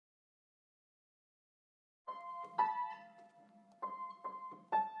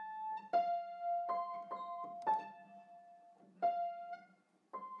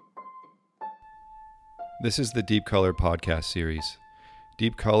This is the Deep Color podcast series.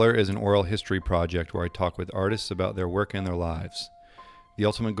 Deep Color is an oral history project where I talk with artists about their work and their lives. The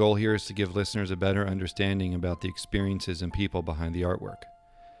ultimate goal here is to give listeners a better understanding about the experiences and people behind the artwork.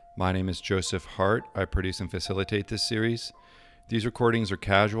 My name is Joseph Hart. I produce and facilitate this series. These recordings are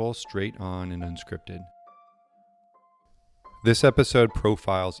casual, straight on, and unscripted. This episode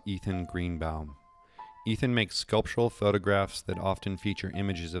profiles Ethan Greenbaum. Ethan makes sculptural photographs that often feature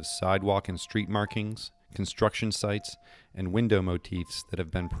images of sidewalk and street markings, construction sites, and window motifs that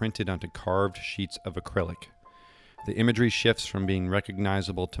have been printed onto carved sheets of acrylic. The imagery shifts from being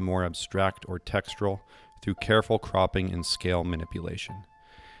recognizable to more abstract or textural through careful cropping and scale manipulation.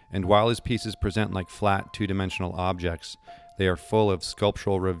 And while his pieces present like flat, two-dimensional objects, they are full of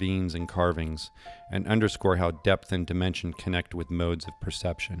sculptural ravines and carvings, and underscore how depth and dimension connect with modes of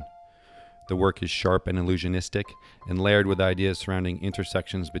perception. The work is sharp and illusionistic, and layered with ideas surrounding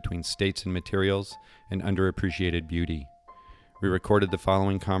intersections between states and materials and underappreciated beauty. We recorded the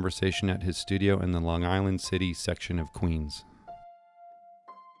following conversation at his studio in the Long Island City section of Queens.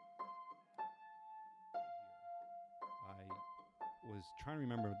 I was trying to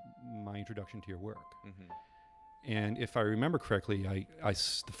remember my introduction to your work. Mm-hmm. And if I remember correctly,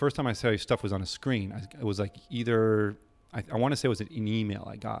 the first time I saw your stuff was on a screen. It was like either... I want to say it was an email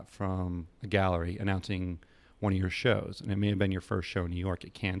I got from a gallery announcing one of your shows, and it may have been your first show in New York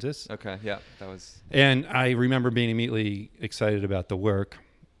at Kansas. Okay, yeah, that was... And I remember being immediately excited about the work,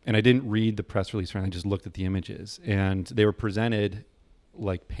 and I didn't read the press release, I just looked at the images, and they were presented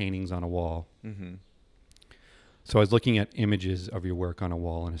like paintings on a wall. Mm-hmm. So I was looking at images of your work on a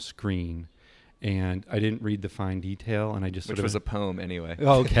wall on a screen, and I didn't read the fine detail, and I just Which was a poem anyway.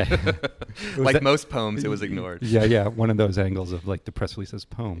 Oh, okay. Like most poems, it was ignored. Yeah, one of those angles of like the press release says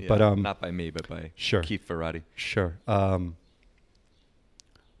poem. Yeah, but not by me, but by sure. Keith Ferrati. Sure. But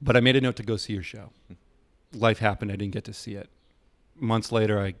I made a note to go see your show. Life happened, I didn't get to see it. Months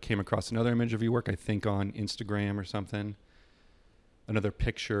later, I came across another image of your work, I think on Instagram or something. Another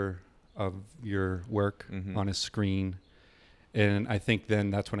picture of your work on a screen. And I think then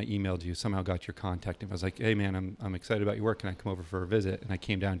that's when I emailed you, somehow got your contact, and I was like, hey man, I'm excited about your work, can I come over for a visit? And I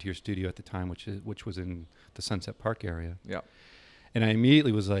came down to your studio at the time, which was in the Sunset Park area. Yeah. And I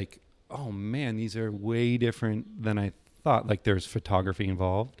immediately was like, oh man, these are way different than I thought. Like there's photography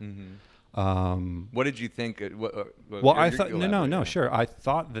involved. Mm-hmm. What did you think? I thought, no, sure. I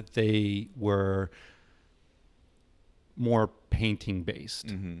thought that they were more painting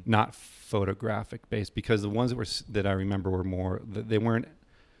based, not photographic based, because the ones that I remember were more, they were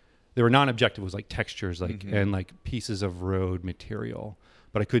non-objective. It was like textures, like and like pieces of road material,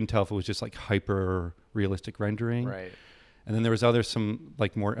 but I couldn't tell if it was just like hyper realistic rendering. Right. And then there was some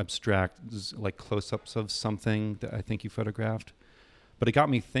like more abstract, like close-ups of something that I think you photographed, but it got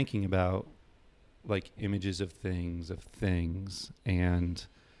me thinking about like images of things, and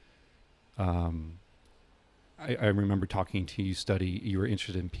I remember talking to you. You were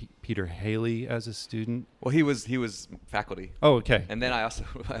interested in Peter Haley as a student. Well, he was faculty. Oh, okay. And then I also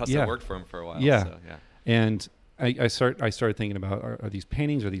worked for him for a while. Yeah. So, yeah. And I started thinking about are these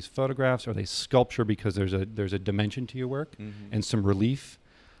paintings, are these photographs, are they sculpture? Because there's a dimension to your work and some relief,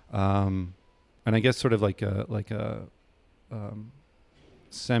 and I guess sort of like a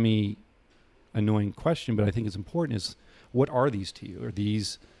semi annoying question, but I think it's important, is what are these to you? Are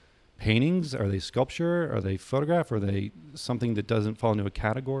these paintings? Are they sculpture? Are they photograph? Are they something that doesn't fall into a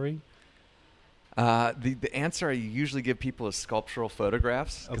category? The answer I usually give people is sculptural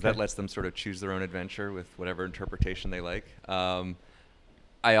photographs, because that lets them sort of choose their own adventure with whatever interpretation they like.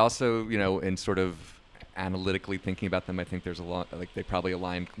 I also, in sort of analytically thinking about them, I think there's a lot, like they probably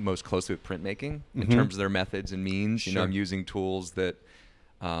align most closely with printmaking in terms of their methods and means. Sure. I'm using tools that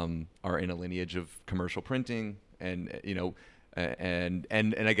are in a lineage of commercial printing, and and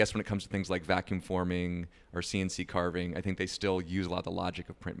I guess when it comes to things like vacuum forming or CNC carving, I think they still use a lot of the logic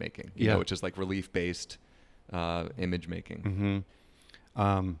of printmaking, which is like relief-based image making.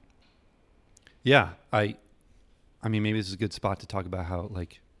 Mm-hmm. I mean, maybe this is a good spot to talk about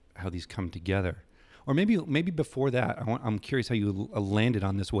how these come together, or maybe before that, I'm curious how you landed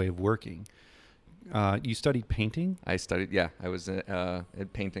on this way of working. You studied painting? I studied, I was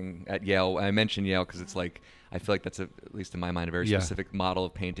at painting at Yale. I mentioned Yale because it's like, I feel like that's, at least in my mind, a very specific model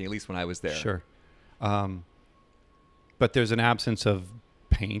of painting, at least when I was there. Sure. But there's an absence of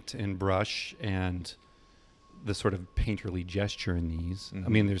paint and brush and the sort of painterly gesture in these. I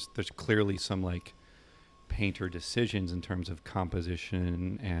mean, there's clearly some like painter decisions in terms of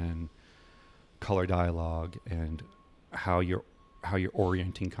composition and color dialogue and how you're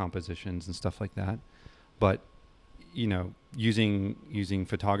orienting compositions and stuff like that. But using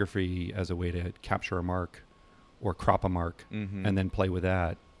photography as a way to capture a mark or crop a mark and then play with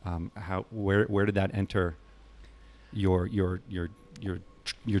that. Where did that enter your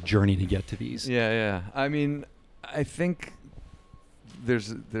journey to get to these? Yeah. I mean, I think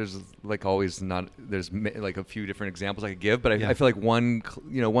there's like always like a few different examples I could give, but I feel like one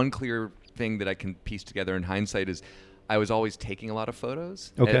clear thing that I can piece together in hindsight is I was always taking a lot of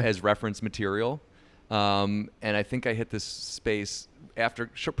photos as reference material. And I think I hit this space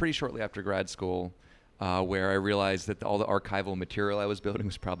pretty shortly after grad school, where I realized that all the archival material I was building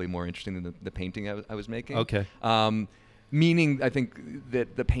was probably more interesting than the painting I was making. Okay. Meaning, I think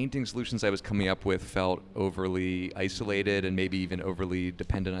that the painting solutions I was coming up with felt overly isolated and maybe even overly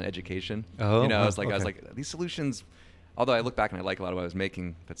dependent on education. Oh, I was like, these solutions. Although I look back and I like a lot of what I was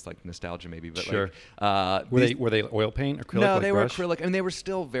making, that's like nostalgia maybe. But sure. Were they oil paint, acrylic? No, like they brush? were acrylic, and they were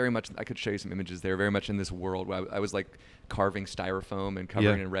still very much. I could show you some images. They were very much in this world where I was like carving styrofoam and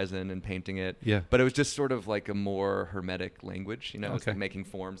covering it in resin and painting it. Yeah. But it was just sort of like a more hermetic language. I was like making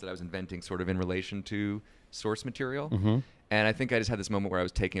forms that I was inventing sort of in relation to source material. Mm-hmm. And I think I just had this moment where I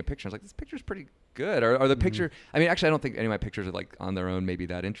was taking a picture. I was like, this picture's pretty good. Or the picture, I mean, actually, I don't think any of my pictures are like on their own maybe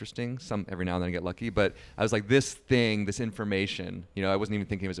that interesting. Some every now and then I get lucky. But I was like, this information, I wasn't even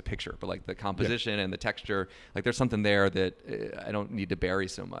thinking it was a picture, but like the composition and the texture, like there's something there that I don't need to bury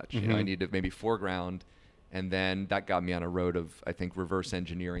so much. I need to maybe foreground. And then that got me on a road of, I think, reverse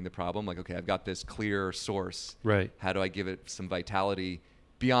engineering the problem. Like, okay, I've got this clear source. Right. How do I give it some vitality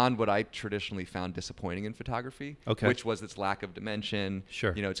beyond what I traditionally found disappointing in photography, which was its lack of dimension,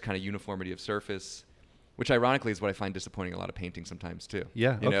 sure. Its kind of uniformity of surface, which ironically is what I find disappointing in a lot of paintings sometimes too.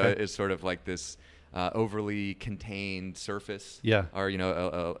 Yeah, is sort of like this overly contained surface. Yeah. Or,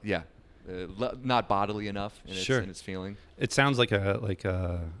 not bodily enough in its feeling. It sounds like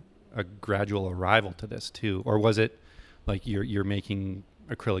a gradual arrival to this too. Or was it like you're making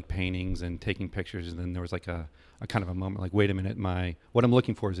acrylic paintings and taking pictures and then there was like a kind of a moment like, wait a minute, what I'm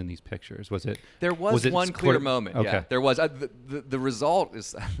looking for is in these pictures. Was it? There was one clear moment. Okay. Yeah, there was. The result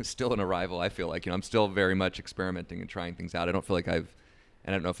is still an arrival. I feel like I'm still very much experimenting and trying things out. I don't feel like and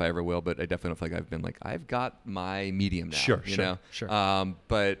I don't know if I ever will, but I definitely don't feel like I've been like, I've got my medium now. Sure.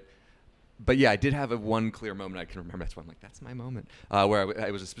 But yeah, I did have one clear moment I can remember. That's why I'm like, that's my moment. Where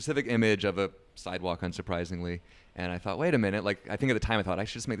it was a specific image of a sidewalk, unsurprisingly. And I thought, wait a minute. Like, I think at the time I thought I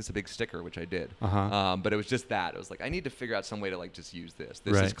should just make this a big sticker, which I did. But it was just that. It was like, I need to figure out some way to like just use this.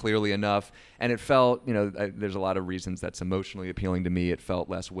 This is clearly enough. And it felt, there's a lot of reasons that's emotionally appealing to me. It felt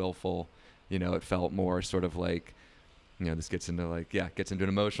less willful. It felt more sort of like, this gets into an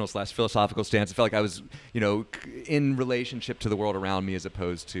emotional / philosophical stance. It felt like I was, in relationship to the world around me as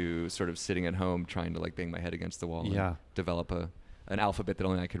opposed to sort of sitting at home trying to like bang my head against the wall and develop an alphabet that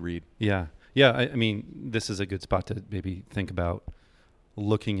only I could read. Yeah. Yeah. I mean, this is a good spot to maybe think about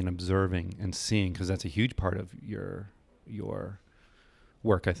looking and observing and seeing, because that's a huge part of your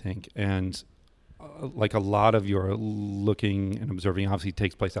work, I think. And like a lot of your looking and observing obviously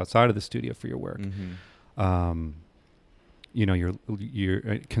takes place outside of the studio for your work. Mm-hmm.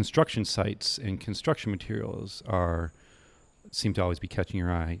 Your construction sites and construction materials seem to always be catching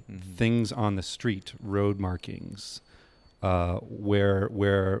your eye. Mm-hmm. Things on the street, road markings,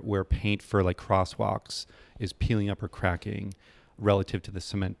 where paint for like crosswalks is peeling up or cracking relative to the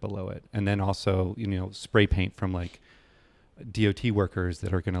cement below it, and then also spray paint from like DOT workers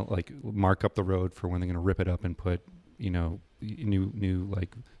that are gonna like mark up the road for when they're gonna rip it up and put new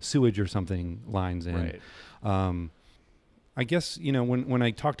like sewage or something lines in. Right. I guess, when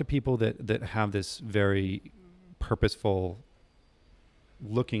I talk to people that have this very purposeful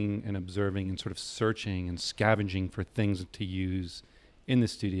looking and observing and sort of searching and scavenging for things to use in the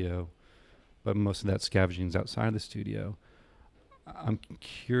studio, but most of that scavenging is outside of the studio, I'm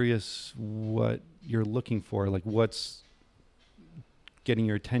curious what you're looking for, like what's getting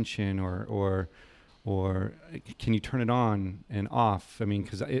your attention or can you turn it on and off? I mean,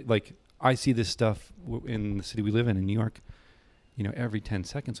 because I see this stuff in the city we live in New York, every 10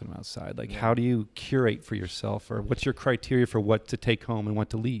 seconds when I'm outside. Like, how do you curate for yourself, or what's your criteria for what to take home and what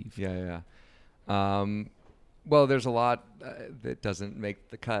to leave? Yeah. Well, there's a lot that doesn't make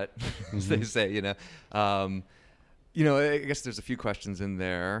the cut, as they say, I guess there's a few questions in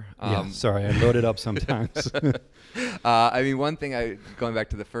there. Sorry, I load it up sometimes. I mean, one thing, going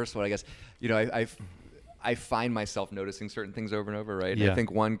back to the first one, I guess, I find myself noticing certain things over and over, right? Yeah. And I think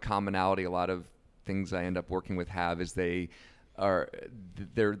one commonality a lot of things I end up working with have is they're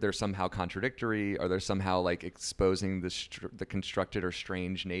somehow contradictory, or they're somehow like exposing the constructed or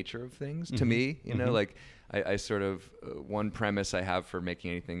strange nature of things to me. Like I sort of one premise I have for making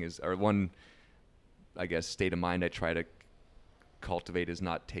anything is, or one I guess, state of mind I try to cultivate is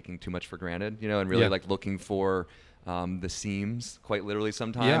not taking too much for granted, and really like looking for the seams quite literally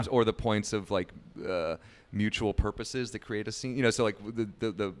sometimes, or the points of like mutual purposes that create a scene. So like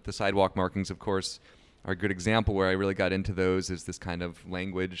the sidewalk markings, of course, are a good example where I really got into those. Is this kind of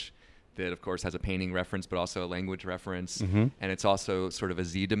language that, of course, has a painting reference, but also a language reference. And it's also sort of a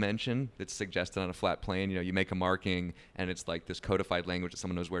Z dimension that's suggested on a flat plane. You make a marking, and it's like this codified language that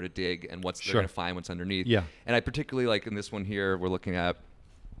someone knows where to dig and they're going to find what's underneath. Yeah. And I particularly like in this one here, we're looking at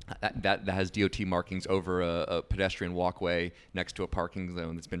that has DOT markings over a pedestrian walkway next to a parking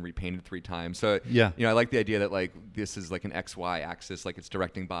zone that's been repainted 3 times. So, I like the idea that like this is like an XY axis, like it's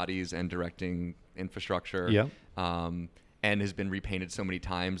directing bodies and directing infrastructure. And has been repainted so many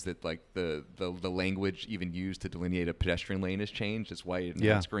times that like the language even used to delineate a pedestrian lane has changed. It's white and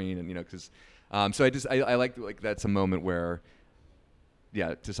it's green, and because so I like that's a moment where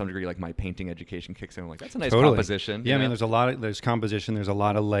to some degree like my painting education kicks in. I'm like, that's a nice composition. Yeah, I mean there's composition, there's a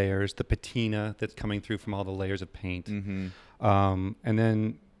lot of layers, the patina that's coming through from all the layers of paint, and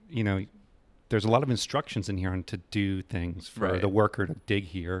then there's a lot of instructions in here on to do things for the worker to dig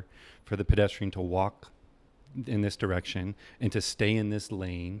here, for the pedestrian to walk in this direction and to stay in this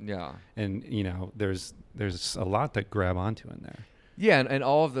lane. And there's a lot to grab onto in there. And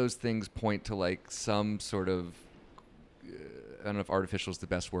all of those things point to like some sort of I don't know if artificial is the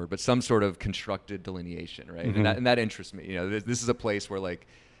best word, but some sort of constructed delineation, right? And that interests me. This is a place where like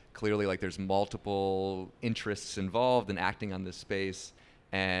clearly like there's multiple interests involved in acting on this space.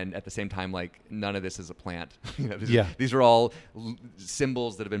 And at the same time, like none of this is a plant. These are all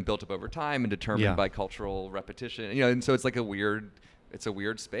symbols that have been built up over time and determined by cultural repetition. And so it's like a weird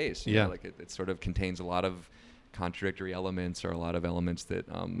space. Like it sort of contains a lot of contradictory elements, or a lot of elements that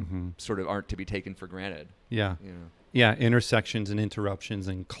sort of aren't to be taken for granted. Intersections and interruptions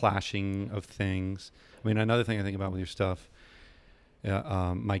and clashing of things. I mean, another thing I think about with your stuff,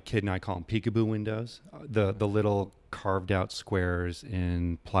 my kid and I call them peekaboo windows. The little carved out squares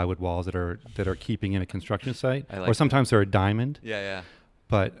in plywood walls that are keeping in a construction site, or sometimes they're a diamond.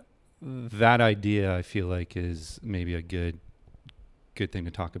 But that idea, I feel like, is maybe a good thing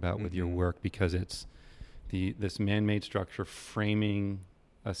to talk about with your work, because it's this man-made structure framing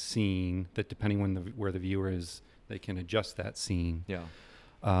a scene that, depending where the viewer is, they can adjust that scene.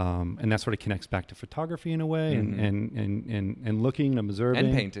 And that sort of connects back to photography in a way, and looking and observing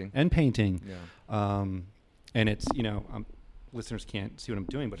and painting. And it's listeners can't see what I'm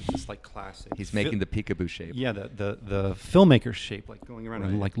doing, but it's just like classic. He's making the peekaboo shape. The filmmaker shape, like going around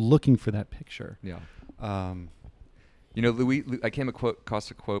and like looking for that picture. I came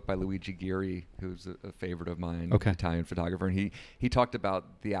across a quote by Luigi Ghiri, who's a favorite of mine, Italian photographer, and he talked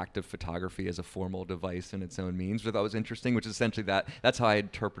about the act of photography as a formal device in its own means, which I thought was interesting, which is essentially that's how I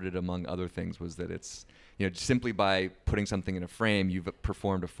interpreted, among other things, was that it's simply by putting something in a frame, you've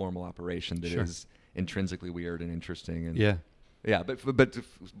performed a formal operation that is intrinsically weird and interesting. And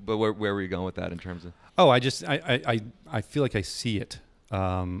but where were you going with that in terms of? I feel like I see it.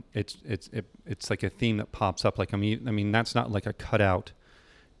 It's like a theme that pops up. Like I mean, that's not like a cutout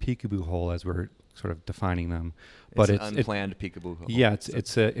peekaboo hole as we're sort of defining them, but it's an unplanned peekaboo hole.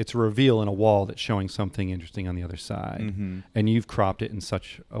 It's a reveal in a wall that's showing something interesting on the other side, and you've cropped it in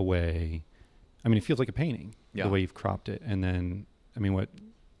such a way. I mean, it feels like a painting the way you've cropped it. And then, I mean,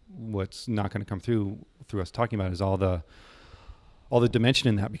 what's not going to come through us talking about is all the dimension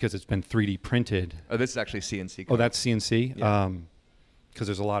in that, because it's been 3D printed. Oh, this is actually CNC. Oh, that's CNC. Because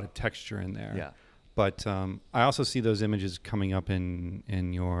there's a lot of texture in there. But I also see those images coming up in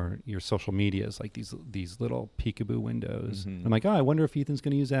your social medias, like these little peekaboo windows. I'm like, I wonder if Ethan's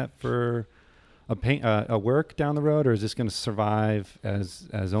going to use that for a work down the road, or is this going to survive as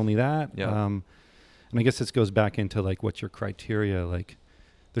only that? And I guess this goes back into like, what's your criteria? Like,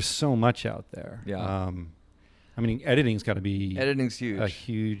 there's so much out there. I mean, editing's got to be huge. A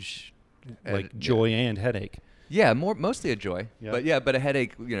huge joy and headache. Mostly a joy. But a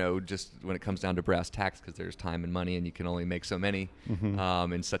headache, just when it comes down to brass tacks, because there's time and money, and you can only make so many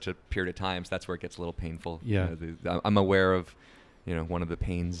in such a period of time. So that's where it gets a little painful. I'm aware of, one of the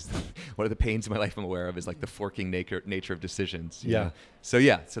pains in my life I'm aware of is like the forking nature of decisions. So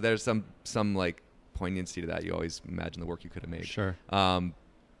there's some like poignancy to that. You always imagine the work you could have made.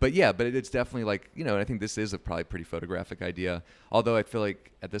 But it's definitely like, and I think this is a probably pretty photographic idea. Although I feel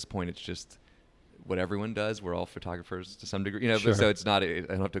like at this point it's just what everyone does. We're all photographers to some degree, but so it's not. I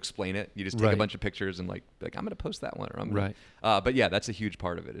don't have to explain it. You just take a bunch of pictures and like I'm going to post that one, or I'm gonna, but that's a huge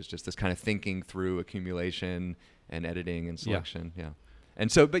part of it. Is just this kind of thinking through accumulation and editing and selection.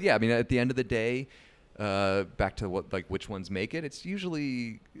 And so, I mean, at the end of the day, back to what like which ones make it. It's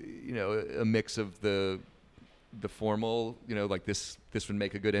usually a mix of the formal, like this would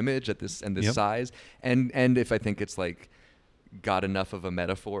make a good image at this and this Yep. size, and if I think it's like got enough of a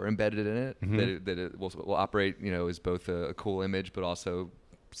metaphor embedded in it that it will operate, as both a cool image but also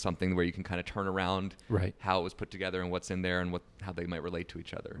something where you can kind of turn around Right. how it was put together and what's in there and how they might relate to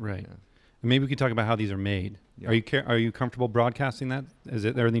each other. Right. Maybe we could talk about how these are made. Yeah. Are you comfortable broadcasting that? Are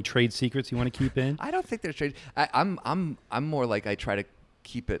there any trade secrets you want to keep in? I don't think there's trade. I'm more like I try to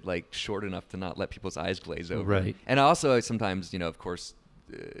keep it like short enough to not let people's eyes glaze over. Right. And also sometimes, of course,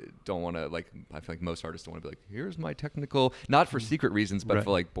 don't want to like. I feel like most artists don't want to be like, here's my technical, not for secret reasons, but Right.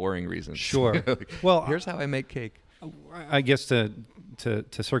 for like boring reasons. Sure. Like, Well, here's how I make cake. I guess to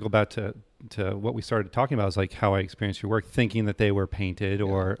circle back to what we started talking about is like how I experienced your work, thinking that they were painted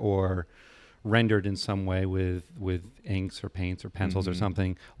or rendered in some way with inks or paints or pencils or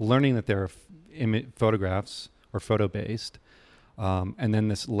something, learning that they're photographs or photo based, and then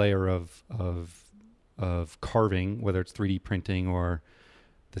this layer of carving, whether it's 3D printing or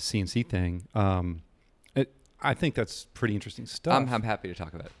the CNC thing. I think that's pretty interesting stuff. I'm happy to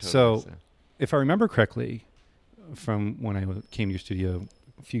talk about it. So, if I remember correctly, from when I came to your studio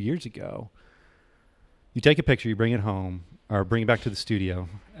a few years ago, you take a picture, you bring it home, or bring it back to the studio,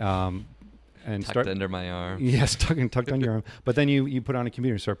 and tucked start under my arm. Yes, tucked under your arm. But then you put it on a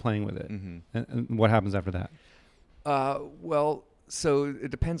computer and start playing with it. And what happens after that? Well, so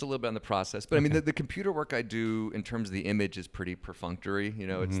it depends a little bit on the process, but I mean, the computer work I do in terms of the image is pretty perfunctory.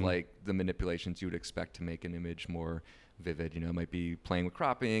 It's like the manipulations you would expect to make an image more vivid. It might be playing with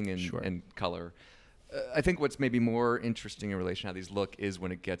cropping and color. I think what's maybe more interesting in relation to how these look is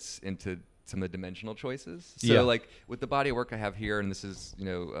when it gets into some of the dimensional choices. So like with the body of work I have here, and this is,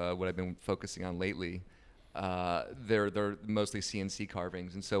 what I've been focusing on lately, they're mostly CNC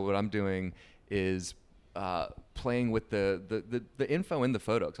carvings. And so what I'm doing is playing with the info in the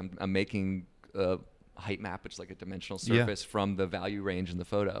photo. 'Cause I'm making a height map, which is like a dimensional surface from the value range in the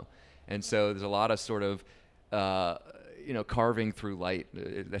photo. And so there's a lot of sort of, carving through light.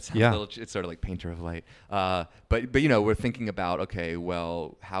 That sounds a little, it's sort of like painter of light. But we're thinking about, okay,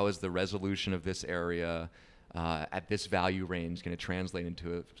 well, how is the resolution of this area at this value range going to translate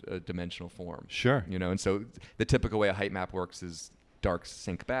into a dimensional form? Sure. And so the typical way a height map works is darks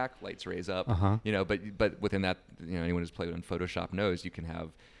sink back, lights raise up. But within that, anyone who's played on Photoshop knows you can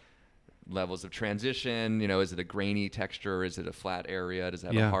have levels of transition. Is it a grainy texture? Is it a flat area? Does it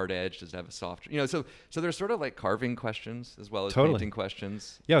have a hard edge? Does it have a soft? So there's sort of like carving questions as well as painting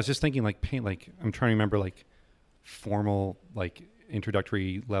questions. Yeah, I was just thinking like paint. Like I'm trying to remember like formal like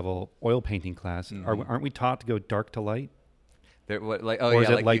introductory level oil painting class. Aren't we taught to go dark to light? Or is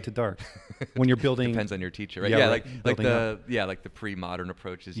it light to dark? When you're building, depends on your teacher, right? Like the pre-modern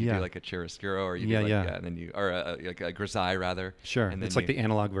approaches. You do like a chiaroscuro, or you do and then like a grisaille rather. Sure, and then it's like the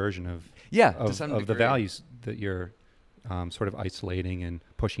analog version of of the values that you're sort of isolating and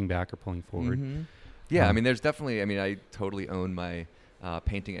pushing back or pulling forward. Yeah, I mean, there's definitely. I mean, I totally own my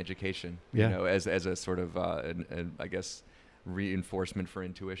painting education. As a sort of I guess reinforcement for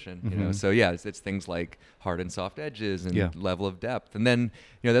intuition. So it's things like hard and soft edges and level of depth. And then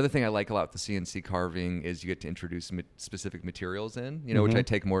the other thing I like a lot with the CNC carving is you get to introduce specific materials in, which I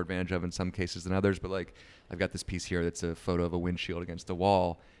take more advantage of in some cases than others. But like I've got this piece here that's a photo of a windshield against the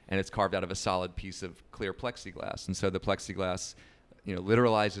wall, and it's carved out of a solid piece of clear plexiglass. And so the plexiglass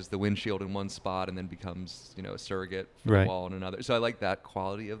literalizes the windshield in one spot and then becomes a surrogate for the wall in another. So I like that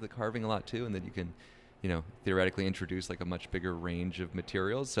quality of the carving a lot too, and then you can theoretically introduce like a much bigger range of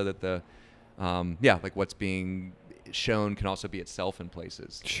materials so that the, like what's being shown can also be itself in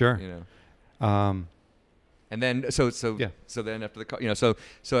places. Sure. And then, so then after the,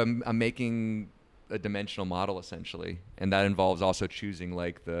 so I'm making a dimensional model essentially, and that involves also choosing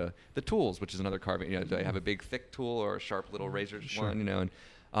like the tools, which is another carving. Do I have a big thick tool or a sharp little razor one?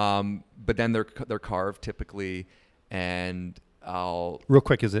 And but then they're carved typically, and real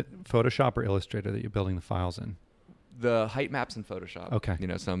quick, is it Photoshop or Illustrator that you're building the files in? The height maps in Photoshop. Okay.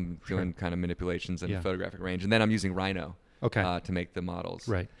 So I'm doing kind of manipulations in the photographic range, and then I'm using Rhino. To make the models.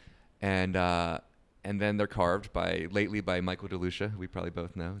 Right. And then they're carved lately by Michael DeLucia, who we probably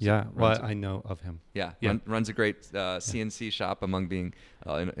both know. I know of him. Yeah. Runs a great CNC shop among being,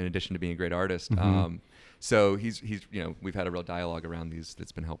 in addition to being a great artist. So he's we've had a real dialogue around these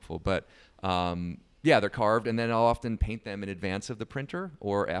that's been helpful, but. They're carved, and then I'll often paint them in advance of the printer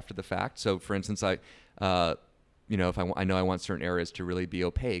or after the fact. So, for instance, if I know I want certain areas to really be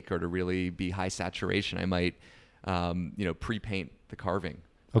opaque or to really be high saturation, I might, pre-paint the carving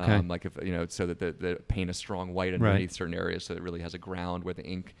Okay. Like if so that the paint a strong white underneath certain areas, so it really has a ground where the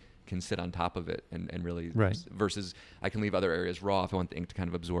ink can sit on top of it and really versus I can leave other areas raw if I want the ink to kind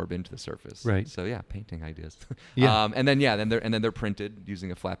of absorb into the surface. Right. So painting ideas. Yeah. And then they're printed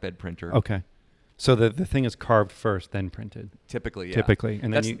using a flatbed printer. Okay. So the thing is carved first, then printed. Typically, yeah. Typically,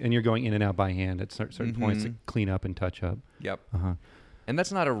 and then you're going in and out by hand at certain points to clean up and touch up. Yep. Uh-huh. And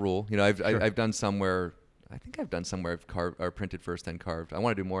that's not a rule. I've done somewhere. I think I've done somewhere I've carved or printed first, then carved. I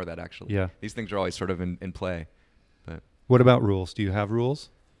want to do more of that actually. Yeah. These things are always sort of in play. But what about rules? Do you have rules?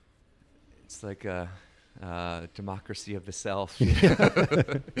 It's like a democracy of the self.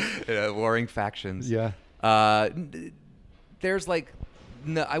 Warring factions. Yeah. There's like.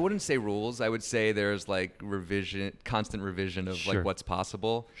 No, I wouldn't say rules. I would say there's like constant revision of like what's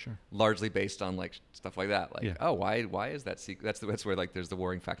possible. Sure. Largely based on like stuff like that. Like, why is that sequence? That's where like there's the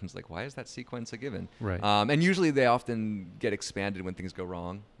warring factions. Like, why is that sequence a given? Right. And usually they often get expanded when things go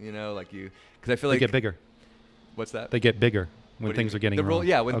wrong. Because I feel like they get bigger. What's that? They get bigger when things are getting wrong.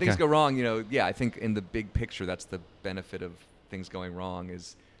 Yeah, when things go wrong. I think in the big picture, that's the benefit of things going wrong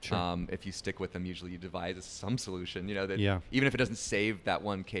is. Sure. If you stick with them, usually you devise some solution. Even if it doesn't save that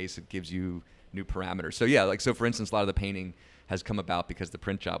one case, it gives you new parameters. So for instance, a lot of the painting has come about because the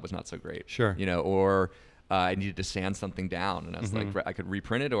print job was not so great. Sure. Or I needed to sand something down, and I was like, I could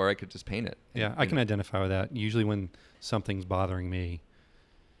reprint it or I could just paint it. Yeah, I can identify with that. Usually, when something's bothering me,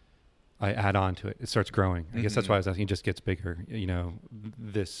 I add on to it. It starts growing. I guess that's why I was asking. It just gets bigger.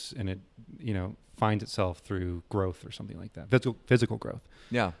 This and it, finds itself through growth or something like that. Physical growth.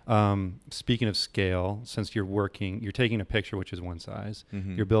 Yeah. Speaking of scale, since you're taking a picture, which is one size.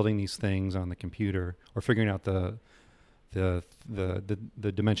 You're building these things on the computer or figuring out the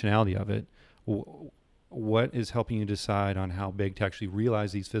dimensionality of it. What is helping you decide on how big to actually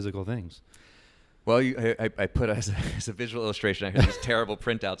realize these physical things? Well, I put as a visual illustration, I have these terrible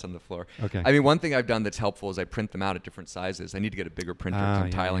printouts on the floor. Okay. I mean, one thing I've done that's helpful is I print them out at different sizes. I need to get a bigger printer because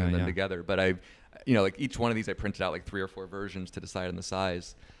I'm tiling them together. But like each one of these, I printed out like 3 or 4 versions to decide on the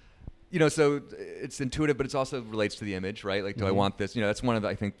size. So it's intuitive, but it also relates to the image, right? Like, do I want this? That's one of the,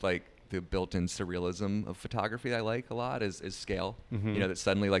 I think, like the built-in surrealism of photography I like a lot is scale. That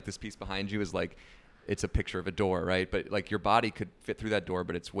suddenly like this piece behind you is like, it's a picture of a door, right? But like your body could fit through that door,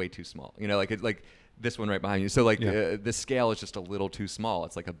 but it's way too small. Like this one right behind you. So like the scale is just a little too small.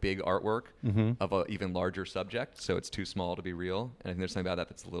 It's like a big artwork of an even larger subject. So it's too small to be real. And I think there's something about that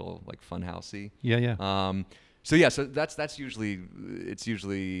that's a little like funhousey. Yeah. So that's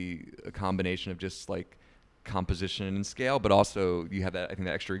usually a combination of just like composition and scale, but also you have that, I think,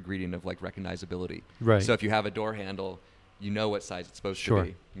 that extra ingredient of like recognizability. Right. So if you have a door handle, what size it's supposed to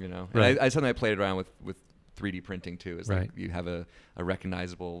be, And Right. I something I played around with 3D printing too, is like you have a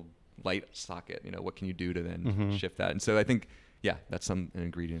recognizable light socket, what can you do to then shift that? And so I think, that's an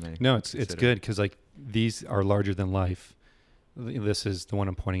ingredient. It's good because like these are larger than life. This is the one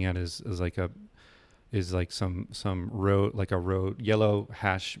I'm pointing at is like some road, like a road, yellow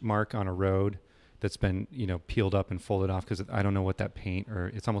hash mark on a road that's been, peeled up and folded off because I don't know what that paint,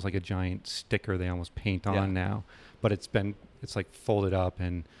 or it's almost like a giant sticker they almost paint on now, but it's like folded up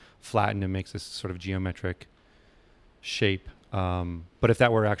and flattened and makes this sort of geometric shape. But if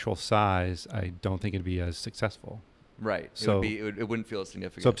that were actual size, I don't think it'd be as successful. Right. So it wouldn't feel as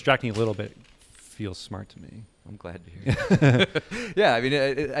significant. So abstracting a little bit feels smart to me. I'm glad to hear that. Yeah. I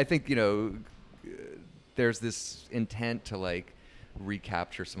mean, I think, there's this intent to like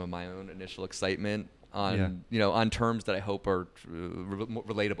recapture some of my own initial excitement on on terms that I hope are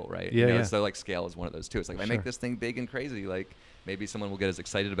relatable, right? So like scale is one of those too. It's like if I make this thing big and crazy, like maybe someone will get as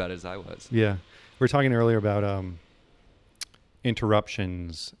excited about it as I was. Yeah, we were talking earlier about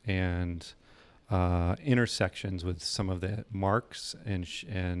interruptions and intersections with some of the marks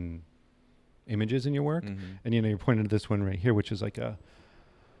and images in your work, and you're pointing to this one right here, which is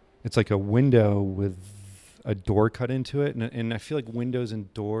it's like a window with a door cut into it, and I feel like windows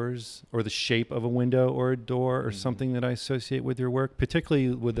and doors, or the shape of a window or a door, or something that I associate with your work,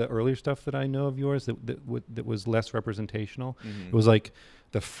 particularly with the earlier stuff that I know of yours that was less representational. It was like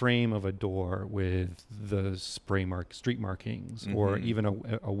the frame of a door with the street markings, or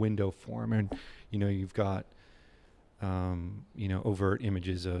even a window form, and you've got overt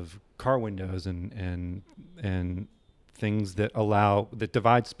images of car windows and things that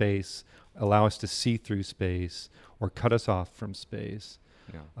divide space, allow us to see through space or cut us off from space.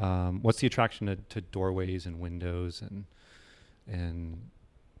 What's the attraction to doorways and windows and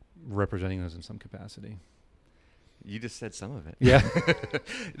representing those in some capacity? You just said some of it. Yeah.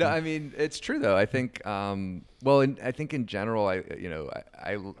 No, I mean, it's true though. I think, I think in general,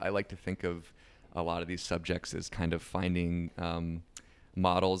 I like to think of a lot of these subjects as kind of finding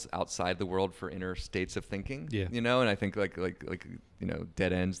models outside the world for inner states of thinking. Yeah. You know, and I think like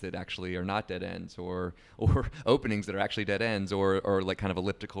dead ends that actually are not dead ends, or openings that are actually dead ends, or like kind of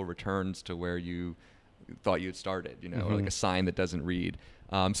elliptical returns to where you thought you had started, or like a sign that doesn't read.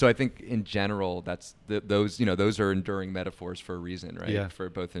 So I think in general, that's those are enduring metaphors for a reason, right? Yeah. For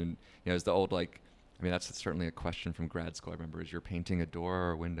both as the old that's certainly a question from grad school. I remember, is you're painting a door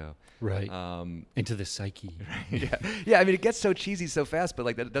or a window? Right. Into the psyche. Yeah. Yeah. I mean, it gets so cheesy so fast, but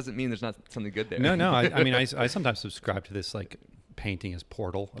like that doesn't mean there's not something good there. No. I mean, I sometimes subscribe to this like painting as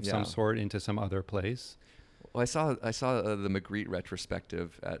portal of some sort into some other place. Well, I saw the Magritte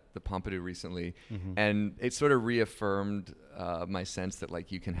retrospective at the Pompidou recently, and it sort of reaffirmed my sense that like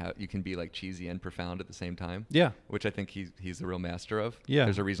you can be like cheesy and profound at the same time. Yeah, which I think he's a real master of. Yeah,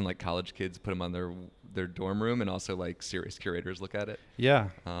 there's a reason like college kids put him on their dorm room, and also like serious curators look at it. Yeah,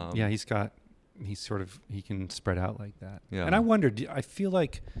 he can spread out like that. Yeah, and I wonder, I feel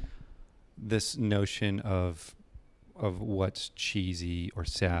like this notion of what's cheesy or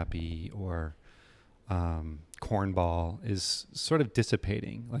sappy or cornball is sort of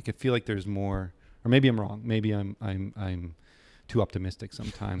dissipating. Like I feel like there's more, or maybe I'm wrong. Maybe I'm too optimistic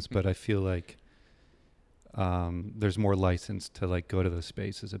sometimes, but I feel like there's more license to like go to those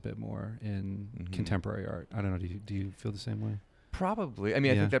spaces a bit more in contemporary art. I don't know. Do you feel the same way? Probably. I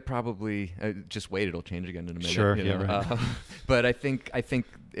mean, I think that probably just wait. It'll change again in a minute. Sure. Right. But I think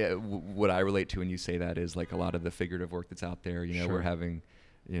what I relate to when you say that is like a lot of the figurative work that's out there. Sure. We're having.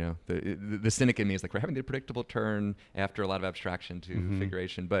 The cynic in me is like, we're having the predictable turn after a lot of abstraction to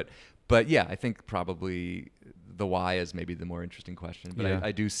figuration. But yeah, I think probably the why is maybe the more interesting question. But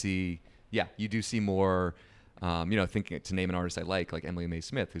I do see, you do see more, thinking to name an artist I like Emily May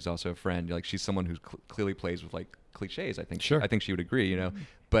Smith, who's also a friend. Like she's someone who clearly plays with like cliches. I think sure. I think she would agree,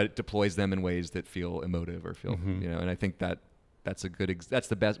 but deploys them in ways that feel emotive or feel, and I think that's a good. That's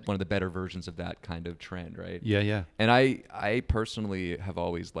the best. One of the better versions of that kind of trend, right? Yeah. And I personally have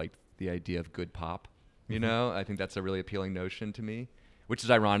always liked the idea of good pop. I think that's a really appealing notion to me, which is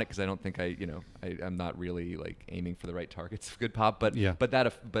ironic because I don't think I'm not really like aiming for the right targets of good pop. But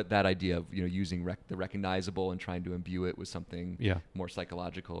that idea of using the recognizable and trying to imbue it with something more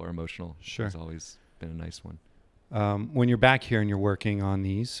psychological or emotional has always been a nice one. When you're back here and you're working on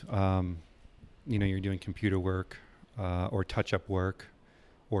these, you're doing computer work. Or touch-up work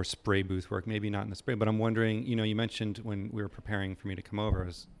or spray booth work, maybe not in the spray, but I'm wondering, you mentioned when we were preparing for me to come over,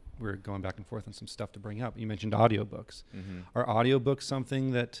 as we were going back and forth on some stuff to bring up, you mentioned audiobooks. Are audiobooks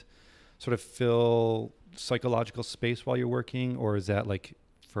something that sort of fill psychological space while you're working, or is that like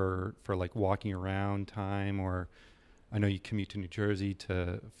for like walking around time? Or I know you commute to New Jersey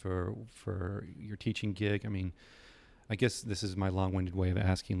for your teaching gig. I mean, I guess this is my long-winded way of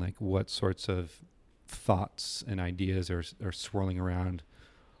asking, like, what sorts of thoughts and ideas are swirling around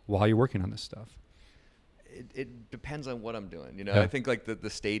while you're working on this stuff? It depends on what I'm doing. I think like the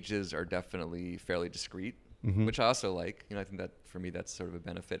stages are definitely fairly discrete, which I also like. I think that for me that's sort of a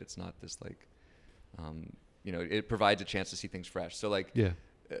benefit. It's not this like, it provides a chance to see things fresh. So like,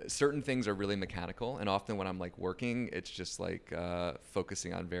 certain things are really mechanical, and often when I'm like working, it's just like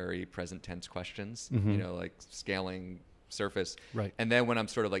focusing on very present tense questions. Like scaling surface, right? And then when I'm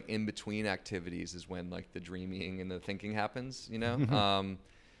sort of like in between activities is when like the dreaming and the thinking happens.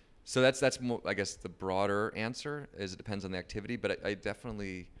 So that's more, I guess the broader answer is it depends on the activity, but I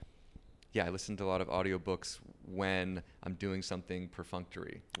definitely I listen to a lot of audiobooks when I'm doing something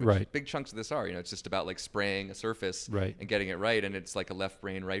perfunctory, which right. Big chunks of this are, it's just about like spraying a surface right. and getting it right, and it's like a left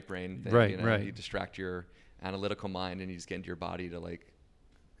brain right brain thing. Right. You distract your analytical mind and you just get into your body to like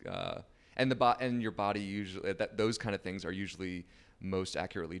and your body usually, those kind of things are usually most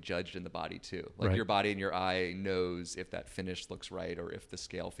accurately judged in the body too. Like right. your body and your eye knows if that finish looks right or if the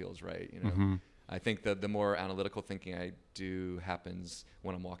scale feels right. I think that the more analytical thinking I do happens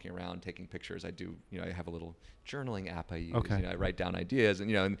when I'm walking around taking pictures. I do, I have a little journaling app I use. Okay. I write down ideas,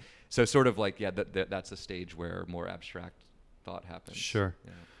 and so sort of like that's a stage where more abstract thought happens. Sure.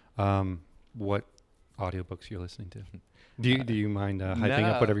 Yeah. What audiobooks you're listening to? Do you mind hyping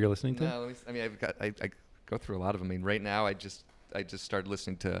up whatever you're listening to? No, I go through a lot of them. I mean, right now I just started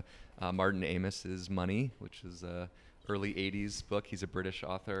listening to Martin Amos's Money, which is a early '80s book. He's a British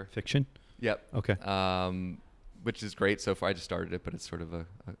author. Fiction. Yep. Okay. Which is great so far. I just started it, but it's sort of a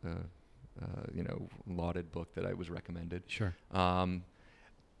lauded book that I was recommended. Sure.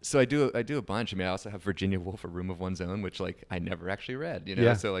 So I do a bunch. I mean, I also have Virginia Woolf, A Room of One's Own, which like I never actually read.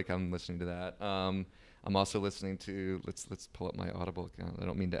 Yeah. So like I'm listening to that. I'm also listening to let's pull up my Audible account. I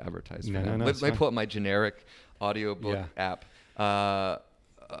don't mean to advertise for them. Let me pull up my generic audiobook app.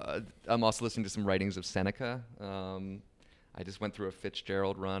 I'm also listening to some writings of Seneca. I just went through a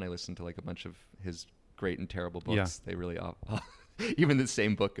Fitzgerald run. I listened to like a bunch of his great and terrible books. Yeah. They really even the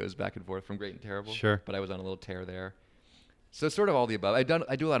same book goes back and forth from great and terrible. Sure. But I was on a little tear there. So sort of all the above. I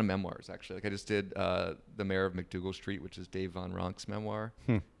do a lot of memoirs actually. Like I just did The Mayor of McDougal Street, which is Dave Von Ronk's memoir.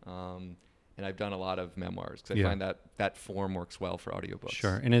 And I've done a lot of memoirs because I find that form works well for audiobooks.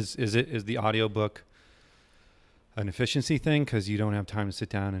 Sure. And is the audiobook an efficiency thing because you don't have time to sit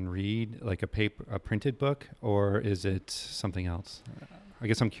down and read like a printed book, or is it something else? I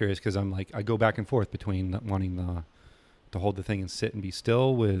guess I'm curious because I go back and forth between wanting to hold the thing and sit and be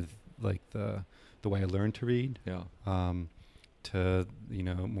still with like the way I learned to read. Yeah. To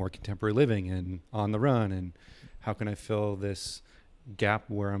more contemporary living and on the run, and how can I fill this gap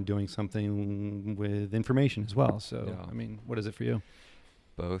where I'm doing something with information as well? So I mean, what is it for you?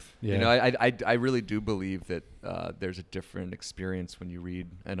 Both. Yeah. I really do believe that there's a different experience when you read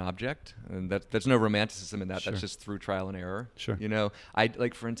an object, and there's no romanticism in that. Sure. That's just through trial and error. Sure. I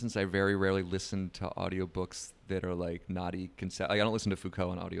like, for instance, I very rarely listen to audiobooks that are like naughty concept. Like I don't listen to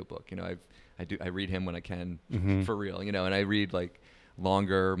Foucault on audiobook. I read him when I can for real. And I read like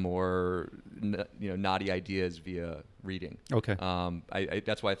longer, more naughty ideas via reading. Okay.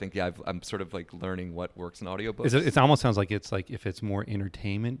 That's why I think I'm sort of like learning what works in audiobooks. It almost sounds like it's like if it's more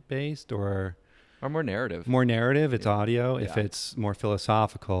entertainment based or more narrative. More narrative, it's audio. Yeah. If it's more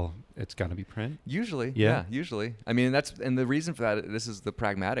philosophical, it's got to be print. Usually, yeah. Usually. I mean, and the reason for that, this is the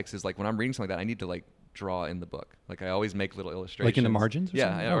pragmatics, is like when I'm reading something like that, I need to like draw in the book. Like I always make little illustrations. Like in the margins? Or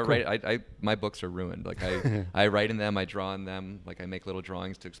something? Cool. My books are ruined. Like I write in them, I draw in them. Like I make little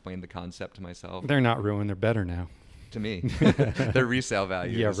drawings to explain the concept to myself. They're not ruined. They're better now. To me, their resale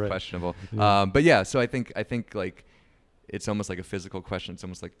value is questionable. Yeah. But yeah, so I think like it's almost like a physical question. It's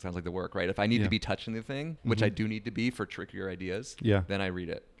almost like sounds like the work, right? If I need to be touching the thing, which I do need to be for trickier ideas, then I read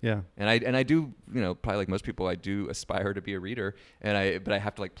it. Yeah. And I do, probably like most people, I do aspire to be a reader, but I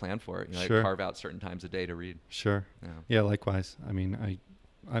have to like plan for it. Sure. I carve out certain times a day to read. Sure. Yeah, likewise. I mean,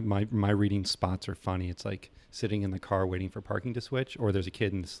 my reading spots are funny. It's like sitting in the car waiting for parking to switch, or there's a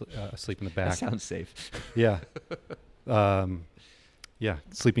kid asleep in the back. That sounds safe. Yeah. Yeah,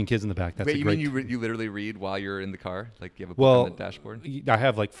 sleeping kids in the back. That's Wait, a great. You mean you literally read while you're in the car? Like you have a book on the dashboard? I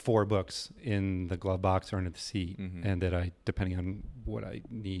have like 4 books in the glove box or under the seat, and that depending on what I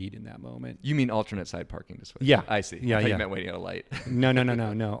need in that moment. You mean alternate side parking to switch? Yeah. I see. Yeah, I thought you meant waiting at a light.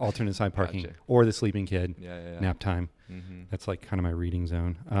 No. Alternate side parking. Gotcha. Or the sleeping kid. Yeah. Nap time. Mm-hmm. That's like kind of my reading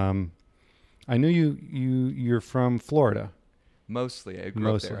zone. I knew you're from Florida. Mostly. I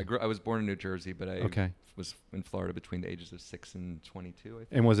grew up there. I was born in New Jersey, but I was in Florida between the ages of 6 and 22, I think.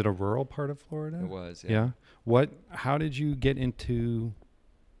 And was it a rural part of Florida? It was, yeah. How did you get into,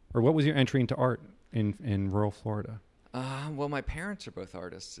 or what was your entry into art in rural Florida? Well, my parents are both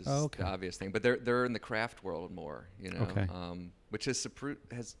artists, is the obvious thing, but they're in the craft world more, Okay. Which has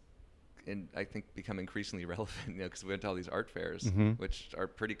I think become increasingly relevant, because we went to all these art fairs, which are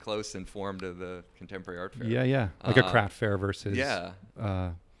pretty close in form to the contemporary art fair. Yeah. Like a craft fair versus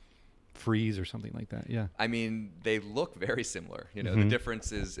Frieze or something like that. Yeah. I mean, they look very similar. The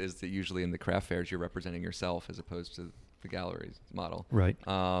difference is that usually in the craft fairs you're representing yourself as opposed to the gallery's model. Right.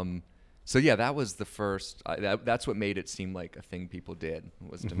 So yeah, that was the first. That's what made it seem like a thing people did,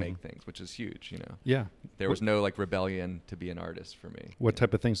 was to make things, which is huge. Yeah. There was no like rebellion to be an artist for me. What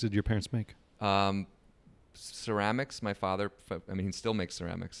type of things did your parents make? Ceramics. My father, he still makes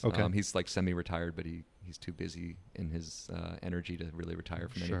ceramics. Okay. He's like semi-retired, but he's too busy in his energy to really retire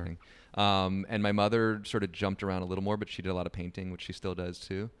from anything. And my mother sort of jumped around a little more, but she did a lot of painting, which she still does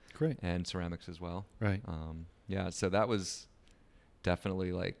too. Great. And ceramics as well. Right. So that was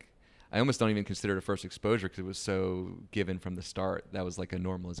definitely like, I almost don't even consider it a first exposure because it was so given from the start. That was like a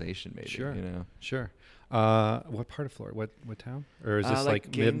normalization, maybe. Sure. Sure. What part of Florida? What town? Or is this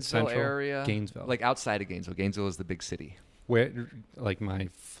like Gainesville mid-central area? Gainesville. Like outside of Gainesville. Gainesville is the big city. Where, like my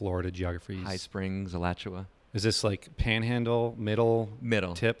Florida geography. High Springs, Alachua. Is this like Panhandle, middle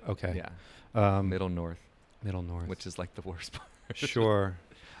tip? Okay. Yeah. Middle north. Middle north. Which is like the worst part. Sure.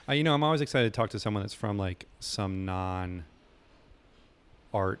 I'm always excited to talk to someone that's from like some non-art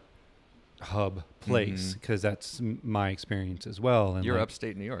hub place, because that's my experience as well. And you're like,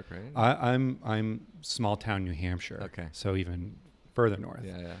 upstate New York, right? I'm small town New Hampshire. Okay. So even further north.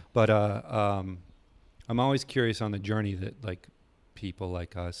 Yeah. But I'm always curious on the journey that like people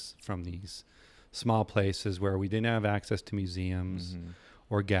like us from these small places where we didn't have access to museums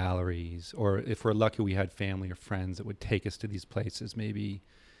or galleries, or if we're lucky we had family or friends that would take us to these places, maybe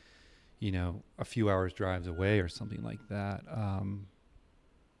a few hours drives away or something like that.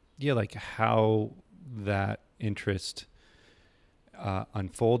 Like how that interest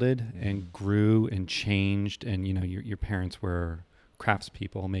unfolded and grew and changed, and your parents were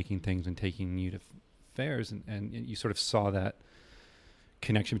craftspeople making things and taking you to fairs, and you sort of saw that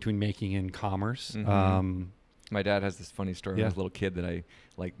connection between making and commerce. Mm-hmm. My dad has this funny story. When I was a little kid that I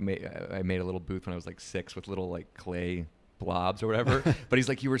made a little booth when I was like 6 with little like clay blobs or whatever. But he's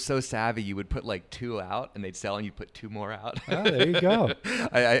like, you were so savvy, you would put like 2 out and they'd sell and you'd put 2 more out. Oh, there you go.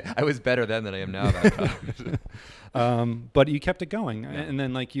 I was better then than I am now about but you kept it going. Yeah. And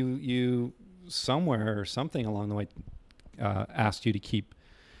then like you somewhere or something along the way asked you to keep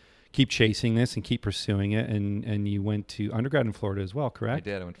chasing this and keep pursuing it. And you went to undergrad in Florida as well, correct?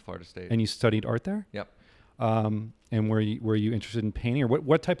 I did. I went to Florida State. And you studied art there? Yep. And were you interested in painting, or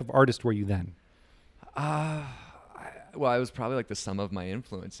what type of artist were you then? Well, I was probably like the sum of my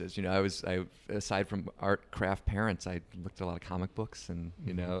influences. I aside from art craft parents, I looked at a lot of comic books and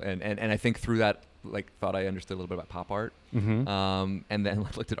I think through that like thought I understood a little bit about pop art. Mm-hmm. And then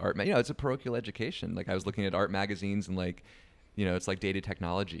looked at art. It's a parochial education. Like I was looking at art magazines and like, it's like dated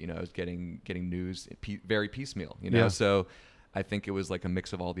technology. I was getting news very piecemeal. Yeah. So I think it was like a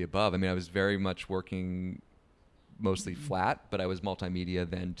mix of all the above. I mean, I was very much working mostly flat, but I was multimedia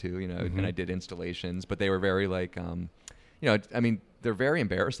then too, Mm-hmm. and I did installations, but they were very like, they're very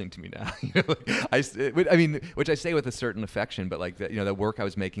embarrassing to me now. Which I say with a certain affection, but like the work I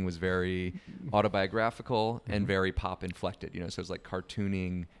was making was very autobiographical and very pop inflected, so it was like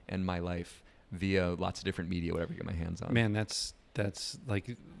cartooning and my life via lots of different media, whatever I get my hands on. Man, that's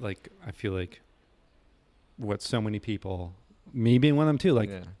like I feel like what so many people, me being one of them too, like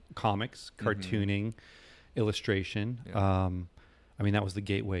comics, cartooning, illustration. Yeah. I mean, that was the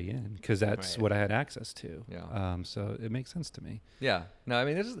gateway in because that's Right. what I had access to. Yeah. So it makes sense to me. Yeah. No, I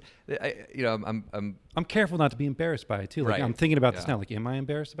mean, this is, I'm careful not to be embarrassed by it too. Like Right. I'm thinking about this Yeah. now. Like, am I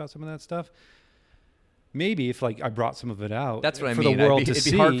embarrassed about some of that stuff? Maybe if like I brought some of it out. that's what I for mean. the world to it'd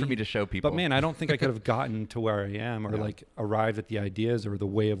see. be hard for me to show people. But man, I don't think I could have gotten to where I am or Yeah. like arrived at the ideas or the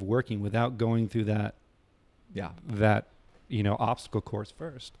way of working without going through that yeah. obstacle course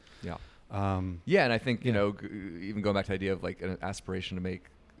first. Yeah. Yeah, and I think, Yeah. even going back to the idea of like an aspiration to make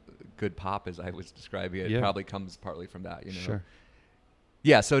good pop, as I was describing it, Yeah. probably comes partly from that, Sure.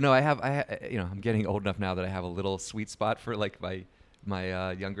 Yeah. So no, I'm getting old enough now that I have a little sweet spot for like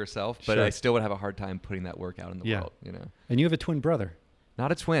my younger self, but Sure. I still would have a hard time putting that work out in the Yeah. world, And you have a twin brother.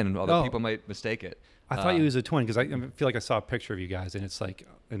 Not a twin, although Oh. people might mistake it. I thought you was a twin because I feel like I saw a picture of you guys and it's like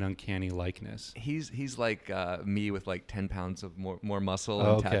an uncanny likeness. He's like me with like 10 pounds of more muscle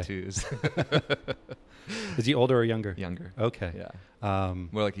Oh, and okay. tattoos. Is he older or younger? Younger. Okay. Yeah.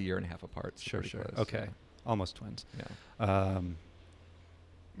 More like a year and a half apart. So Sure. pretty close, Okay. Almost twins. Yeah.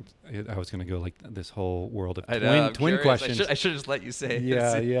 I was going to go like this whole world of I know, I'm twin curious. questions. I should just let you say.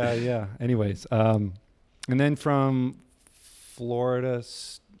 Yeah. Anyways, and then from Florida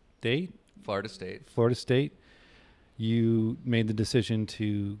State, Florida State. you made the decision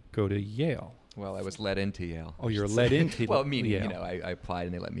to go to Yale. Well, I was led into Yale. Oh, you're led into well, meaning, Yale. I applied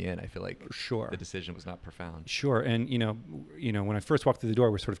and they let me in. I feel like Sure. the decision was not profound. Sure. And when I first walked through the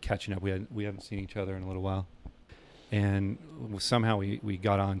door, we're sort of catching up. We haven't seen each other in a little while. And somehow we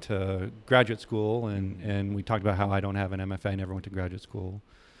got on to graduate school and we talked about how I don't have an MFA. I never went to graduate school.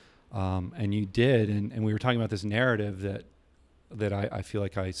 And you did. And we were talking about this narrative that I feel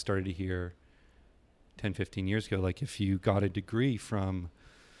like I started to hear 10, 15 years ago. Like if you got a degree from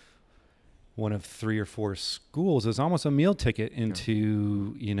one of 3 or 4 schools, it was almost a meal ticket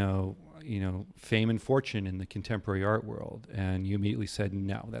into, fame and fortune in the contemporary art world. And you immediately said,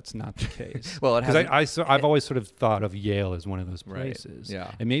 no, that's not the case. Well, because I've always sort of thought of Yale as one of those Right. places.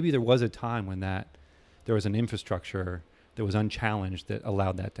 Yeah. And maybe there was a time when there was an infrastructure that was unchallenged that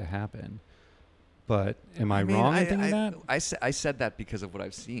allowed that to happen. But am I wrong in thinking that? I said that because of what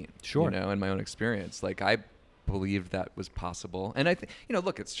I've seen. Sure. And my own experience. Like I believed that was possible. And I think,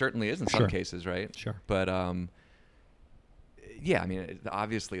 look, it certainly is in Sure. some cases, right? Sure. But yeah, I mean,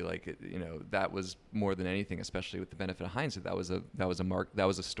 obviously, like that was more than anything, especially with the benefit of hindsight. That was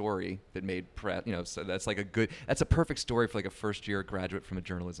a story that made press. So that's a perfect story for like a first year graduate from a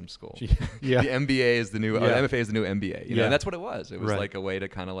journalism school. Yeah. The MBA is the new MFA is the new MBA. Yeah. And that's what it was. It was Right. like a way to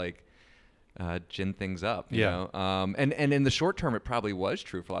kind of like gin things up. Yeah. And in the short term, it probably was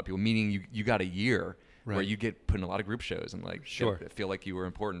true for a lot of people. Meaning you got a year where Right. you get put in a lot of group shows and like Sure. feel like you were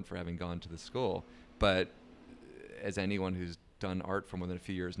important for having gone to the school. But as anyone who's done art for more than a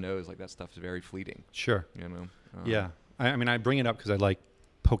few years knows, like that stuff is very fleeting. Sure. Yeah. I mean, I bring it up because I like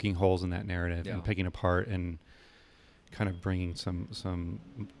poking holes in that narrative Yeah. and picking apart and kind of bringing some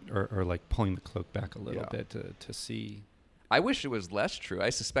or like pulling the cloak back a little Yeah. bit to see. I wish it was less true. I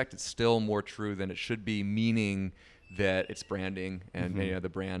suspect it's still more true than it should be, meaning that it's branding and the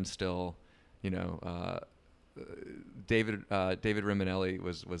brand still, David Rimanelli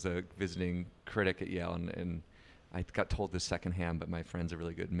was a visiting critic at Yale, and I got told this secondhand, but my friend's a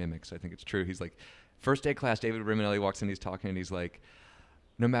really good mimic, so I think it's true. He's like, first day of class, David Rimanelli walks in, he's talking, and he's like,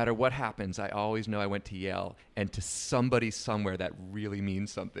 no matter what happens, I always know I went to Yale, and to somebody somewhere that really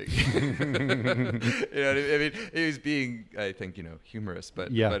means something. I mean, he was being, I think, humorous,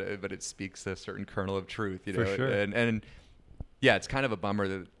 but it speaks a certain kernel of truth, For sure. And yeah, it's kind of a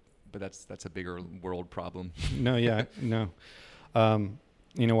bummer but that's a bigger world problem. No.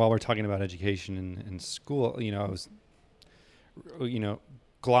 While we're talking about education and school, I was,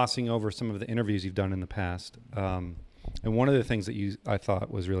 glossing over some of the interviews you've done in the past. And one of the things that I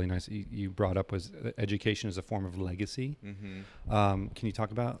thought was really nice you brought up was education as a form of legacy. Can you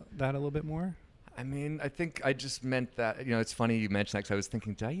talk about that a little bit more? I mean, I think I just meant that, it's funny you mentioned that because I was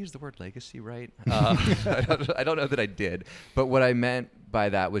thinking, did I use the word legacy right? I don't know that I did. But what I meant by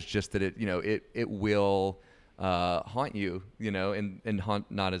that was just that it will haunt you, and haunt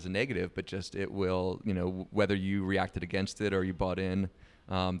not as a negative, but just it will, whether you reacted against it or you bought in.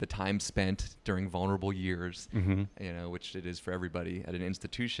 The time spent during vulnerable years, which it is for everybody at an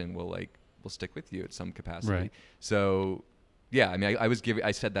institution, will stick with you at some capacity. Right. So, yeah, I mean,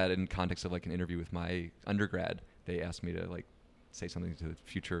 I said that in context of an interview with my undergrad. They asked me to say something to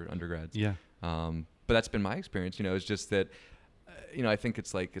future undergrads. Yeah. But that's been my experience. It's just that, I think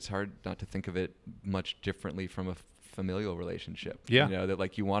it's hard not to think of it much differently from a familial relationship. Yeah.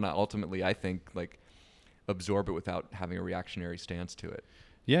 That you want to ultimately, I think, absorb it without having a reactionary stance to it.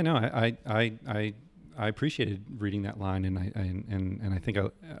 Yeah, no, I appreciated reading that line, and I think I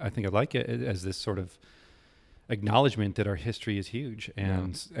like it as this sort of acknowledgement that our history is huge,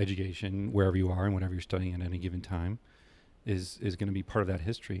 and education, wherever you are and whatever you're studying at any given time, is going to be part of that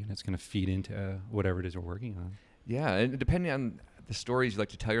history, and it's going to feed into whatever it is we're working on. Yeah, and depending on the stories you like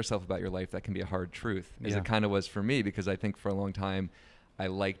to tell yourself about your life, that can be a hard truth, as it kind of was for me, because I think for a long time I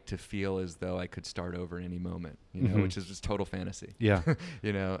like to feel as though I could start over in any moment, which is just total fantasy. Yeah.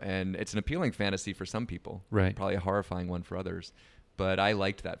 And it's an appealing fantasy for some people, right? Probably a horrifying one for others. But I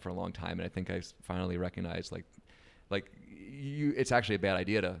liked that for a long time, and I think I finally recognized it's actually a bad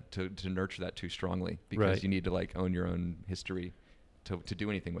idea to nurture that too strongly, because you need to own your own history to do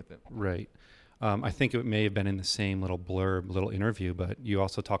anything with it. Right. I think it may have been in the same little interview, but you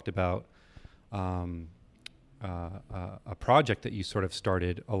also talked about a project that you sort of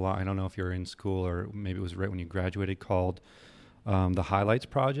started a lot. I don't know if you're in school or maybe it was right when you graduated, called the Highlights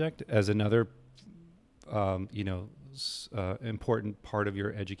Project, as another important part of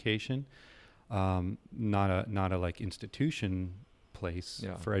your education. Not a institution place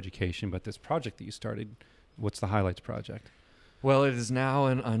for education, but this project that you started. What's the Highlights Project? Well, it is now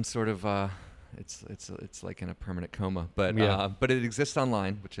on sort of it's like in a permanent coma, but it exists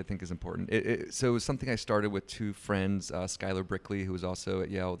online, which I think is important. So it was something I started with two friends, Skylar Brickley, who was also at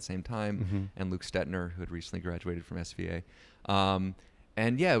Yale at the same time, and Luke Stetner, who had recently graduated from SVA.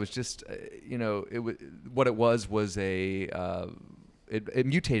 And it was just what it was it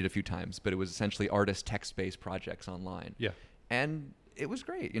mutated a few times, but it was essentially artist text-based projects online. Yeah, and it was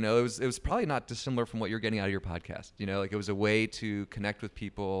great. It was probably not dissimilar from what you're getting out of your podcast. It was a way to connect with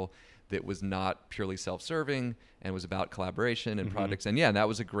people that was not purely self-serving and was about collaboration and projects. And that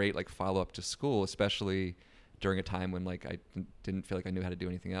was a great follow-up to school, especially during a time when I didn't feel like I knew how to do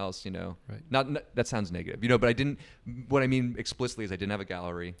anything else. Right. Not that sounds negative, but I didn't. What I mean explicitly is I didn't have a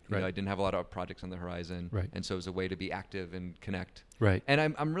gallery. Right. I didn't have a lot of projects on the horizon. Right. And so it was a way to be active and connect. Right. And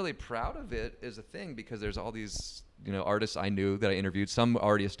I'm really proud of it as a thing, because there's all these artists I knew that I interviewed, some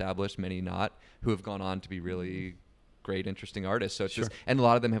already established, many not, who have gone on to be really great, interesting artists. So it's just, and a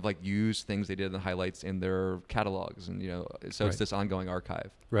lot of them have used things they did in the highlights in their catalogs, and so it's this ongoing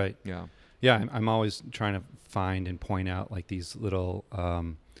archive. Right. Yeah. Yeah, I'm always trying to find and point out these little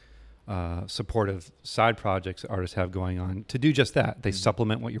supportive side projects that artists have going on to do just that. They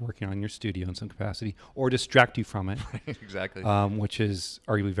supplement what you're working on in your studio in some capacity, or distract you from it. Exactly. Which is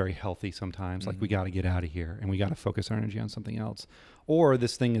arguably very healthy sometimes. We got to get out of here and we got to focus our energy on something else. Or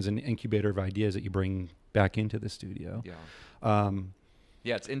this thing is an incubator of ideas that you bring back into the studio. Yeah.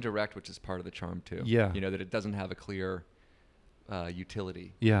 It's indirect, which is part of the charm too. Yeah. That it doesn't have a clear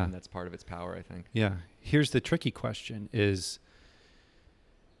utility. Yeah. And that's part of its power, I think. Yeah. Here's the tricky question is,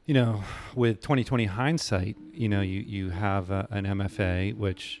 with 2020 hindsight, you have an MFA,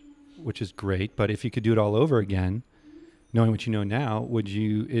 which is great, but if you could do it all over again, knowing what you know now, would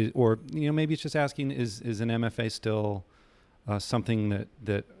you, or maybe it's just asking, is an MFA still something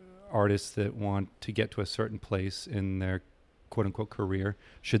that artists that want to get to a certain place in their quote unquote career,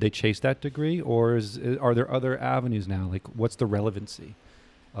 should they chase that degree, or are there other avenues now? Like, what's the relevancy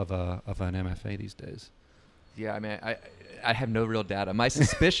of an MFA these days? Yeah, I mean, I have no real data. My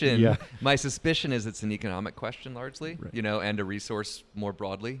suspicion, my suspicion is it's an economic question largely, Right. you know, and a resource more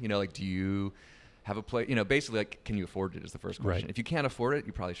broadly. You know, like, do you have a place? You know, basically, like, can you afford it? Is the first question. Right. If you can't afford it,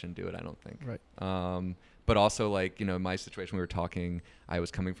 you probably shouldn't do it. I don't think. Right. But also, like, you know, in my situation, we were talking. I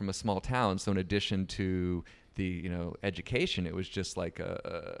was coming from a small town, so in addition to the, you know, education, it was just like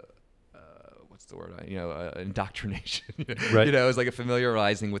what's the word? Indoctrination. Right. You know, it was like a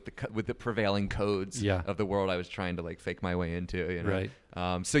familiarizing with the prevailing codes Yeah. of the world I was trying to like fake my way into. You know?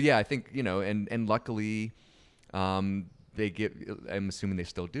 Right. So yeah, I think, you know, and luckily, they give. I'm assuming they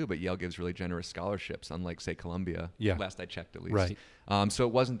still do, but Yale gives really generous scholarships, unlike say Columbia. Yeah. Last I checked, at least. Right. So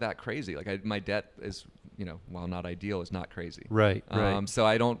it wasn't that crazy. Like my debt is, you know, while not ideal, is not crazy. Right. Right. So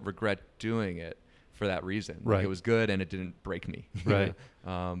I don't regret doing it for that reason. Like, Right. it was good and it didn't break me. Right.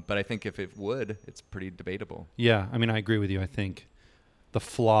 But I think if it would, it's pretty debatable. Yeah. I mean, I agree with you. I think the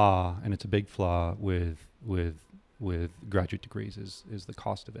flaw, and it's a big flaw with graduate degrees, is the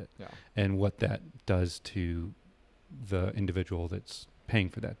cost of it, Yeah. and what that does to the individual that's paying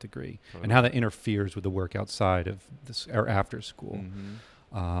for that degree, Totally. and how that interferes with the work outside of this or after school,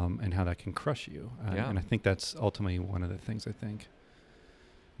 Mm-hmm. and how that can crush you. Yeah. And I think that's ultimately one of the things I think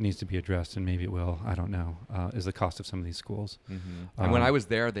needs to be addressed, and maybe it will. I don't know. Is the cost of some of these schools. Mm-hmm. And when I was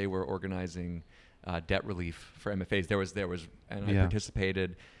there, they were organizing debt relief for MFAs. There was, and I Yeah.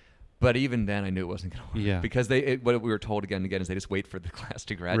 participated. But even then, I knew it wasn't going to work. Yeah. Because what we were told again and again is they just wait for the class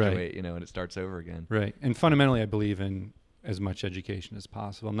to graduate, you know, and it starts over again. Right. And fundamentally, I believe in as much education as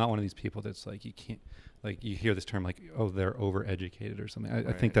possible. I'm not one of these people that's like, you can't, like, you hear this term like, oh, they're overeducated or something.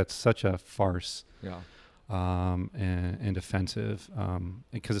 I think that's such a farce, Yeah. and offensive,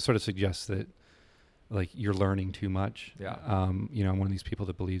 because it sort of suggests that, like, you're learning too much. Yeah. You know, I'm one of these people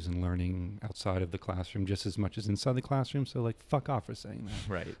that believes in learning outside of the classroom just as much as inside the classroom. So, like, fuck off for saying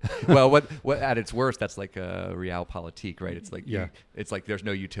that. Right. Well, what at its worst, that's like a realpolitik, right? It's like it's like there's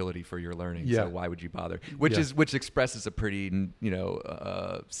no utility for your learning, Yeah. so why would you bother? Which expresses a pretty, you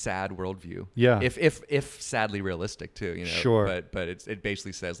know, sad worldview. Yeah. If sadly realistic too, you know. Sure. But it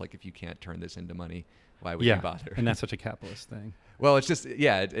basically says, like, if you can't turn this into money, why would you bother? And that's such a capitalist thing. Well, it's just and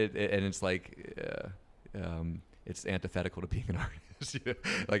it's like it's antithetical to being an artist. You know?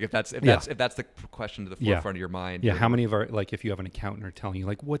 Like if that's the question to the forefront of your mind. Yeah. How many of our, like, if you have an accountant are telling you,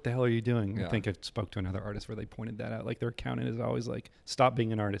 like, what the hell are you doing? Yeah. I think I spoke to another artist where they pointed that out. Like, their accountant is always like, stop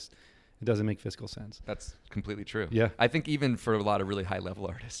being an artist. It doesn't make fiscal sense. That's completely true. Yeah. I think even for a lot of really high level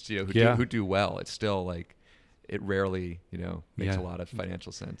artists, you know, who do well, it's still like it rarely, you know, makes a lot of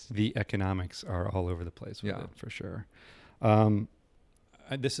financial sense. The economics are all over the place with it, for sure.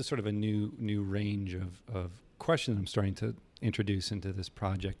 This is sort of a new range of questions I'm starting to introduce into this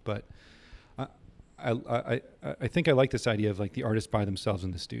project, but I think I like this idea of, like, the artists by themselves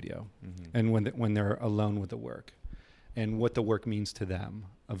in the studio, and when they're alone with the work, and what the work means to them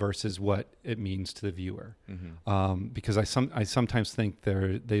versus what it means to the viewer, because I sometimes think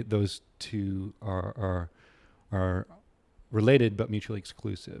those two are related but mutually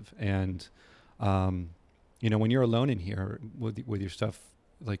exclusive, and you know, when you're alone in here with your stuff,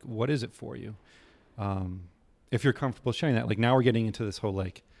 like, what is it for you? If you're comfortable sharing that, like, now we're getting into this whole,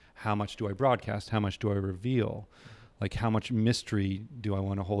 like, how much do I broadcast? How much do I reveal? Like, how much mystery do I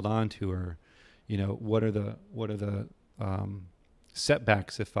want to hold on to? Or, you know, what are the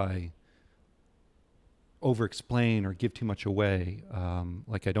setbacks if I over-explain or give too much away?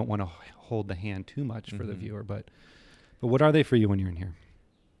 Like, I don't want to hold the hand too much for the viewer, but what are they for you when you're in here?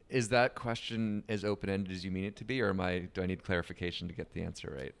 Is that question as open-ended as you mean it to be, or do I need clarification to get the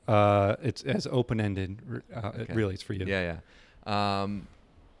answer right? It's as open-ended. Okay. It really is for you. Yeah.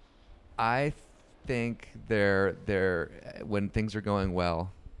 I think they're when things are going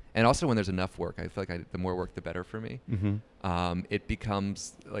well, and also when there's enough work. I feel like the more work, the better for me. It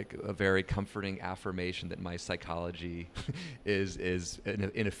becomes like a very comforting affirmation that my psychology is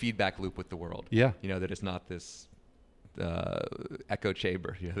in a feedback loop with the world. Yeah. You know, that it's not this echo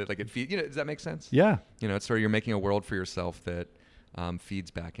chamber. You know, that, like, you know, does that make sense? Yeah. You know, it's sort of, you're making a world for yourself that feeds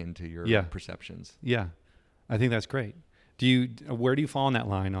back into your perceptions. Yeah. I think that's great. Where do you fall on that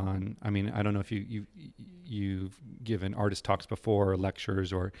line on, I mean, I don't know if you've given artist talks before, or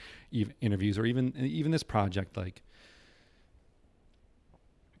lectures, or even interviews, or even this project, like,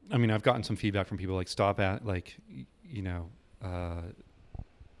 I mean, I've gotten some feedback from people, like, stop at, like, you know,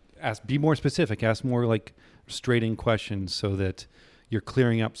 be more specific, ask more, like, straight in questions so that you're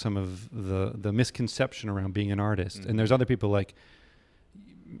clearing up some of the misconception around being an artist. And there's other people like,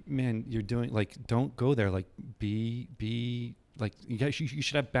 man, you're doing, like, don't go there, like, be like you guys, you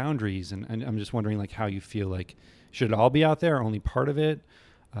should have boundaries. And I'm just wondering like how you feel like, should it all be out there or only part of it?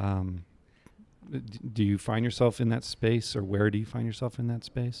 Do you find yourself in that space, or where do you find yourself in that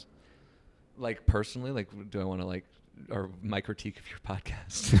space? Like personally, like, do I want to like, or my critique of your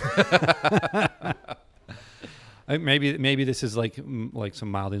podcast? Maybe this is like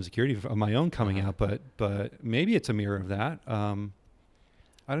some mild insecurity of my own coming out, but maybe it's a mirror of that.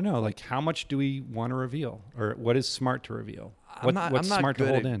 I don't know. Like, how much do we want to reveal, or what is smart to reveal? What's smart to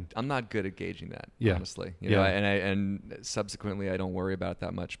hold in? I'm not good at gauging that, honestly. You yeah. know, and subsequently, I don't worry about it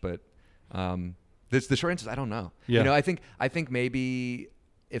that much. But the short answer is I don't know. Yeah. You know, I think maybe,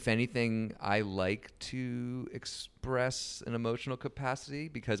 if anything, I like to express an emotional capacity,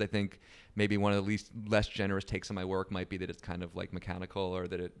 because I think maybe one of the less generous takes on my work might be that it's kind of like mechanical, or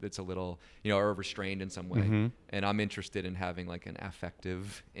that it's a little, you know, or restrained in some way. Mm-hmm. And I'm interested in having like an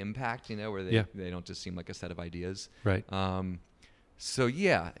affective impact, you know, where they don't just seem like a set of ideas. Right. So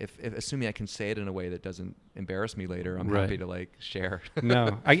yeah, if assuming I can say it in a way that doesn't embarrass me later, I'm happy to like share.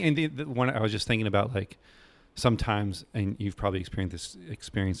 No, the one I was just thinking about, like, sometimes, and you've probably experienced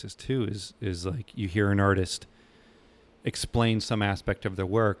this too, is like you hear an artist explain some aspect of their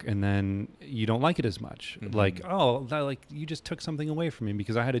work and then you don't like it as much. Mm-hmm. Like you just took something away from me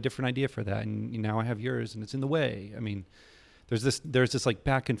because I had a different idea for that, and now I have yours and it's in the way. I mean, there's this like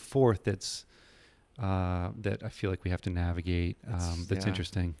back and forth that's that I feel like we have to navigate. That's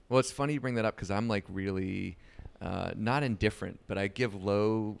interesting. Well, it's funny you bring that up, because I'm like really not indifferent, but I give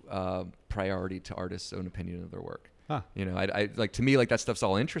low priority to artists' own opinion of their work. Huh. You know, I like, to me, like, that stuff's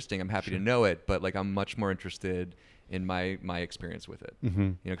all interesting. I'm happy to know it, but like, I'm much more interested in my experience with it. Mm-hmm. You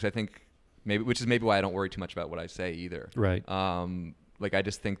know, because I think which is maybe why I don't worry too much about what I say either. Right. Like, I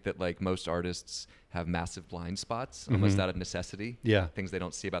just think that like most artists have massive blind spots, almost out of necessity. Yeah. Things they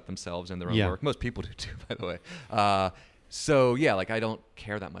don't see about themselves and their own work. Most people do too, by the way. So yeah, like, I don't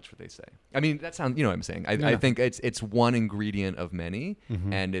care that much what they say. I mean, that sounds, you know what I'm saying. I think it's one ingredient of many,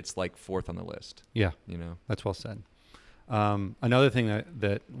 and it's like fourth on the list. Yeah. You know, that's well said. Another thing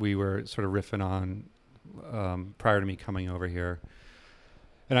that we were sort of riffing on prior to me coming over here,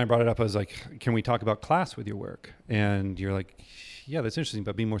 and I brought it up, I was like, can we talk about class with your work? And you're like, yeah, that's interesting,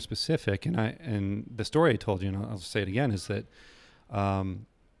 but be more specific. And the story I told you, and I'll say it again, is that,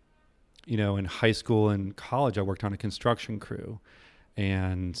 you know, in high school and college, I worked on a construction crew,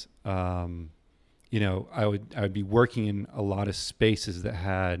 and, you know, I would be working in a lot of spaces that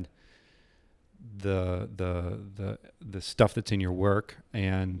had the stuff that's in your work.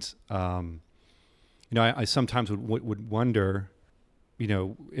 And, you know, I sometimes would wonder, you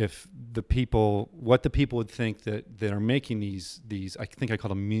know, if what the people would think that are making these, I think I call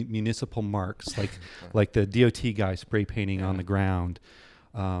them municipal marks, like the DOT guy spray painting on the ground,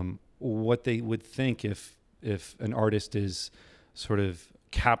 what they would think if an artist is sort of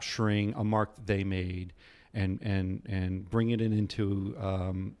capturing a mark that they made and bringing it into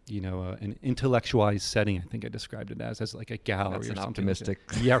you know, an intellectualized setting. I think I described it as like a gallery. That's or an something optimistic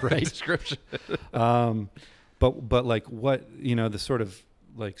description. But like, what, you know, the sort of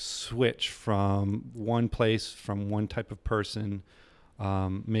like switch from one place, from one type of person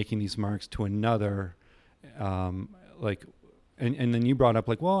making these marks to another, like, and then you brought up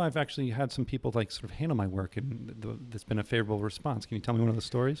like, well, I've actually had some people like sort of handle my work, and there's been a favorable response. Can you tell me one of the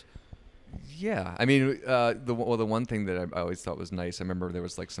stories? Yeah, I mean, the one thing that I always thought was nice, I remember there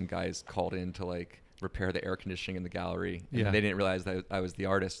was like some guys called in to like repair the air conditioning in the gallery, and they didn't realize that I was the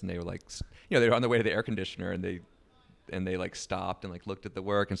artist, and they were like, you know, they were on their way to the air conditioner, and they like stopped and like looked at the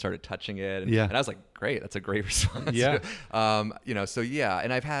work and started touching it, and I was like, great, that's a great response. You know, so yeah,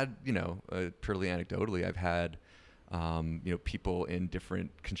 and I've had, you know, purely anecdotally, I've had you know, people in different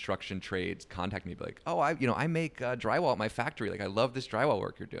construction trades contact me, be like, oh, I make drywall at my factory. Like, I love this drywall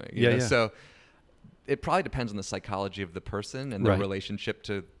work you're doing. You know? So it probably depends on the psychology of the person and their relationship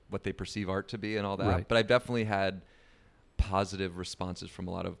to what they perceive art to be and all that. Right. But I've definitely had positive responses from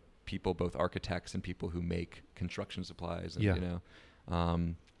a lot of people, both architects and people who make construction supplies. And, you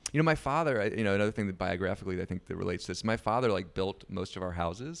know, my father, you know, another thing that biographically I think that relates to this, my father like built most of our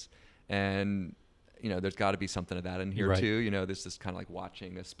houses, and you know, there's got to be something of that in here too. You know, this is kind of like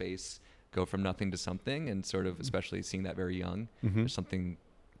watching a space go from nothing to something, and sort of, especially seeing that very young, there's something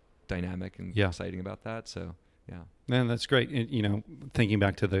dynamic and exciting about that. So, yeah. Man, that's great. And, you know, thinking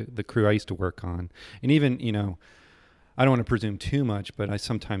back to the crew I used to work on, and even, you know, I don't want to presume too much, but I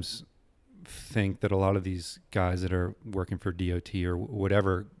sometimes think that a lot of these guys that are working for DOT or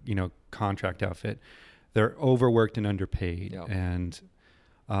whatever, you know, contract outfit, they're overworked and underpaid. And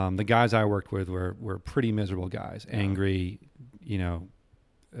the guys I worked with were pretty miserable guys, angry, you know,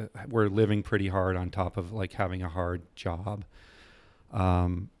 we're living pretty hard on top of like having a hard job.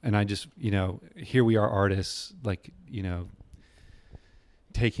 And I just, here we are artists, like,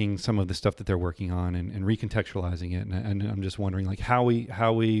 taking some of the stuff that they're working on and recontextualizing it. And I'm just wondering like how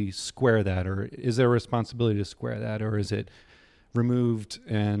we square that, or is there a responsibility to square that, or is it removed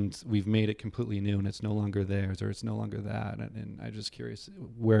and we've made it completely new and it's no longer theirs, or it's no longer that. And I'm just curious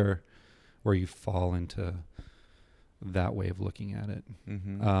where you fall into that way of looking at it.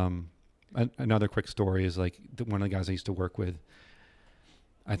 Mm-hmm. Another quick story is like one of the guys I used to work with,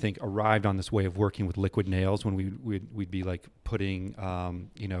 I think, arrived on this way of working with liquid nails when we'd be like putting,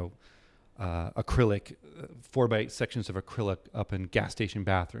 acrylic, 4x8 sections of acrylic up in gas station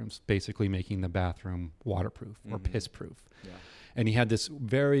bathrooms, basically making the bathroom waterproof or piss proof. Yeah. And he had this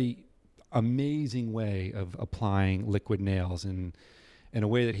very amazing way of applying liquid nails in a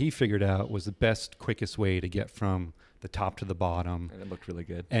way that he figured out was the best, quickest way to get from the top to the bottom. And it looked really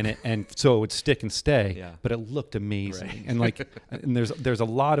good. And so it would stick and stay, yeah. but it looked amazing. Right. And like, and there's a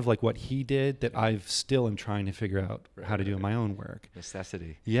lot of like what he did that I've still am trying to figure out how to do in my own work.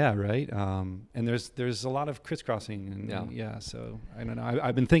 Necessity. Yeah. Right. And there's a lot of crisscrossing and so I don't know.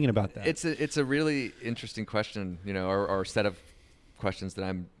 I've been thinking about that. It's a really interesting question, or set of questions that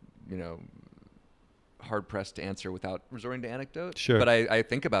I'm, hard pressed to answer without resorting to anecdote. Sure. But I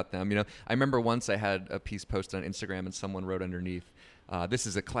think about them. I remember once I had a piece posted on Instagram and someone wrote underneath, "This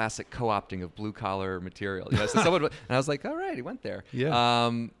is a classic co-opting of blue collar material." So someone, and I was like, "All right, he went there." Yeah.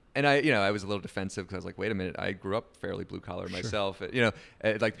 And I was a little defensive because I was like, "Wait a minute, I grew up fairly blue collar myself."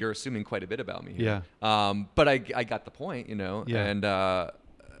 Like you're assuming quite a bit about me here. Yeah. But I got the point. Yeah. And.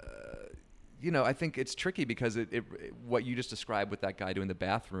 I think it's tricky because what you just described with that guy doing the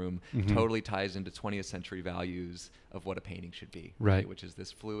bathroom mm-hmm. totally ties into 20th century values of what a painting should be, right? Which is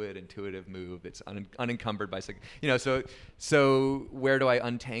this fluid, intuitive move that's unencumbered by, So where do I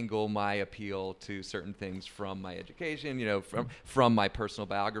untangle my appeal to certain things from my education? From my personal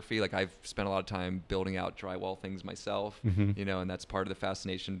biography. Like I've spent a lot of time building out drywall things myself, mm-hmm. And that's part of the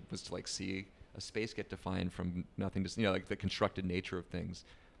fascination was to like see a space get defined from nothing to like the constructed nature of things.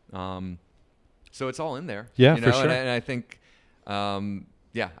 So it's all in there, yeah, for sure. And I think, I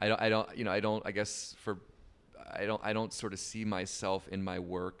don't sort of see myself in my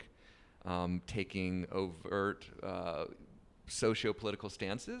work taking overt socio-political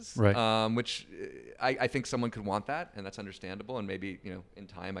stances, right. Which I think someone could want that, and that's understandable. And maybe in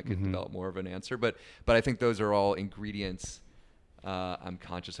time I could mm-hmm. develop more of an answer. But I think those are all ingredients. I'm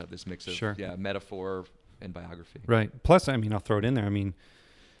conscious of this mix of sure. metaphor and biography. Right. Plus, I'll throw it in there.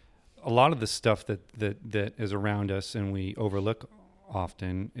 A lot of the stuff that is around us and we overlook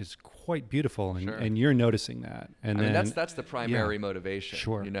often is quite beautiful, and, sure. and you're noticing that. And that's the primary motivation.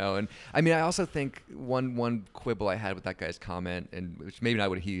 Sure. And I also think one quibble I had with that guy's comment, and which maybe not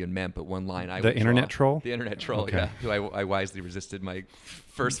what he even meant, but one line the internet troll, okay. Yeah, who I wisely resisted my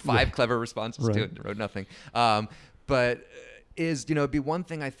first 5 clever responses right. to it, wrote nothing. But it'd be one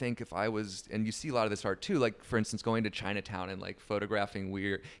thing I think if I was, and you see a lot of this art too, like for instance going to Chinatown and like photographing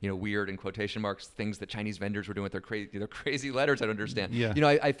weird in quotation marks things that Chinese vendors were doing with their crazy letters I don't understand. Yeah.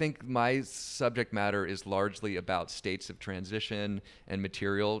 I think my subject matter is largely about states of transition and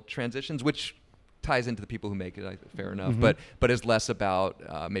material transitions, which ties into the people who make it, fair enough, mm-hmm. but is less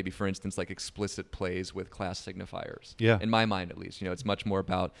about maybe for instance like explicit plays with class signifiers. Yeah. In my mind at least, it's much more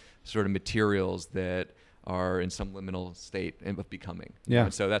about sort of materials that are in some liminal state of becoming. Yeah.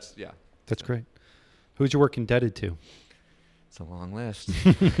 And so that's great. Who's your work indebted to? It's a long list.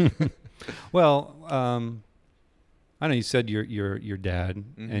 Well, I know you said your dad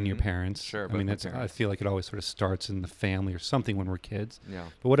mm-hmm. and your parents. Sure. I feel like it always sort of starts in the family or something when we're kids. Yeah.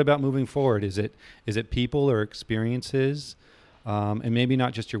 But what about moving forward? Is it people or experiences? And maybe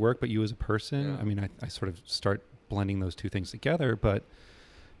not just your work, but you as a person? Yeah. I sort of start blending those two things together, but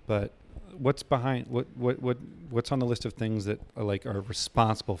what's behind what's on the list of things that are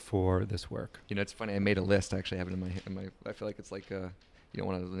responsible for this work? It's funny. I made a list. I actually have it in my. I feel like it's like you don't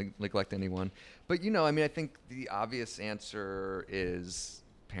want to neglect anyone, but I think the obvious answer is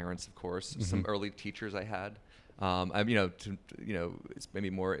parents, of course. Mm-hmm. Some early teachers I had. It's maybe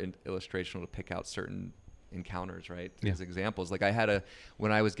more illustrational to pick out certain encounters, right? Yeah. As examples. Like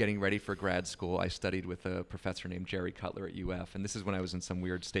when I was getting ready for grad school, I studied with a professor named Jerry Cutler at UF. And this is when I was in some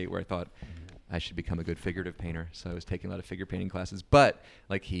weird state where I thought I should become a good figurative painter. So I was taking a lot of figure painting classes, but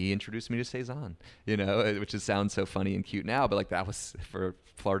he introduced me to Cezanne, which sounds so funny and cute now, but that was for a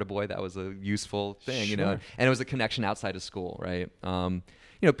Florida boy, that was a useful thing, sure. and it was a connection outside of school, right?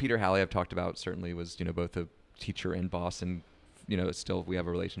 Peter Halley I've talked about certainly was, both a teacher and boss, and still we have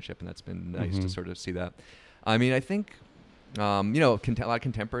a relationship, and that's been nice mm-hmm. to sort of see that. I think A lot of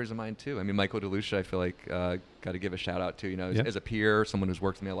contemporaries of mine too. I mean, Michael DeLucia, I feel like got to give a shout out to. As a peer, someone who's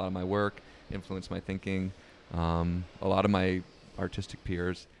worked with me a lot of my work, influenced my thinking. A lot of my artistic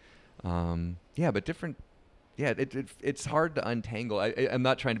peers. But different. Yeah, it's hard to untangle. I'm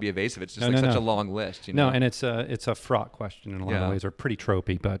not trying to be evasive. It's just such a long list. No, and it's a fraught question in a lot of ways, or pretty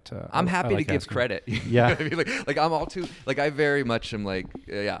tropey. But I'm happy to give credit. Yeah, I mean, like I'm all too I very much am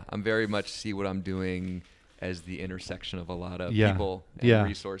I'm very much see what I'm doing as the intersection of a lot of people and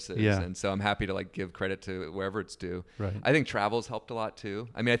resources. Yeah. And so I'm happy to give credit to wherever it's due. Right. I think travel's helped a lot too.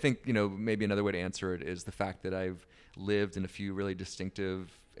 I mean, I think maybe another way to answer it is the fact that I've lived in a few really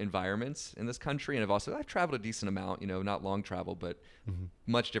distinctive environments in this country, and I've traveled a decent amount, not long travel, but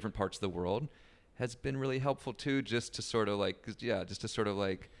much different parts of the world, has been really helpful too, just to sort of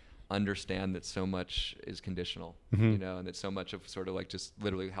understand that so much is conditional, and that so much of sort of just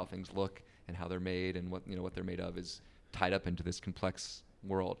literally how things look and how they're made and what they're made of is tied up into this complex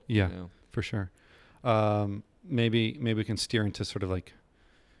world. Yeah, for sure. Maybe we can steer into sort of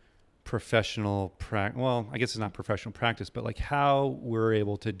professional well, I guess it's not professional practice, but how we're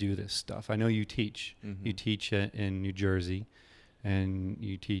able to do this stuff. I know you teach. You teach in New Jersey, and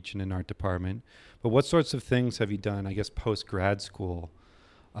you teach in an art department. But what sorts of things have you done, I guess, post grad school,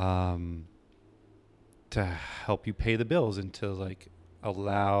 to help you pay the bills and to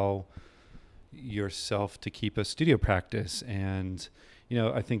allow yourself to keep a studio practice? And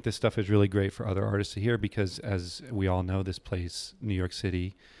I think this stuff is really great for other artists to hear, because as we all know, this place, New York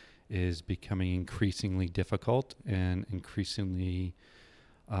City, is becoming increasingly difficult and increasingly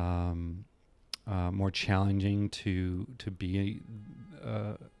more challenging to be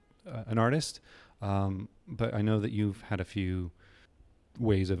an artist. But I know that you've had a few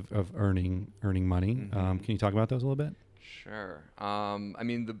ways of earning money. Can you talk about those a little bit? Sure. I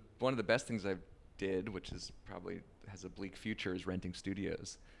mean, one of the best things I did, which is probably has a bleak future, is renting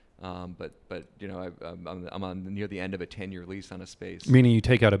studios. But I'm on near the end of a 10-year lease on a space. Meaning you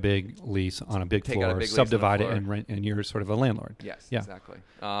take out a big lease on a big floor, subdivide it, and rent, and you're sort of a landlord. Yes, exactly.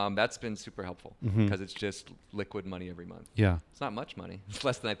 That's been super helpful because it's just liquid money every month. Yeah, it's not much money. It's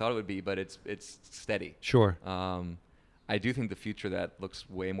less than I thought it would be, but it's steady. Sure. I do think the future that looks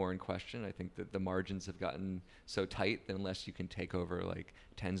way more in question. I think that the margins have gotten so tight that unless you can take over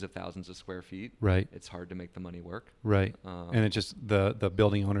tens of thousands of square feet, right, it's hard to make the money work. Right. And it just the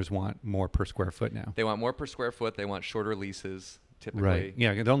building owners want more per square foot now. They want more per square foot. They want shorter leases typically. Right.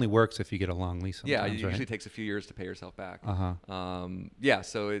 Yeah, it only works if you get a long lease. Yeah, it usually takes a few years to pay yourself back.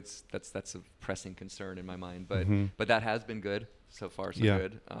 So that's a pressing concern in my mind. But that has been good. So far, so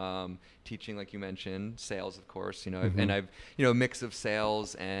good. Teaching, like you mentioned, sales, of course, and I've, a mix of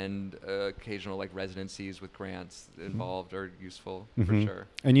sales and occasional residencies with grants involved are useful for sure.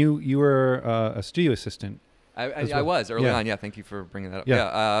 And you were a studio assistant. I was early on. Yeah. Thank you for bringing that up.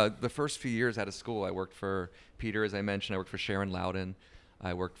 Yeah. The first few years out of school, I worked for Peter, as I mentioned. I worked for Sharon Loudon.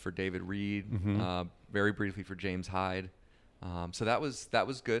 I worked for David Reed, very briefly for James Hyde. So that was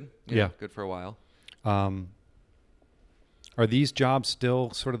good. Good for a while. Are these jobs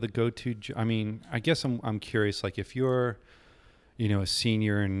still sort of the go-to? I mean, I guess I'm curious. If you're, a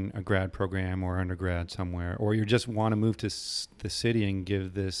senior in a grad program or undergrad somewhere, or you just want to move to the city and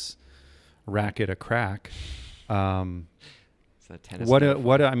give this racket a crack. Is that tennis? When I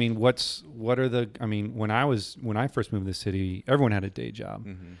first moved to the city, everyone had a day job,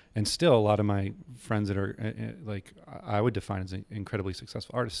 and still a lot of my friends that are I would define as incredibly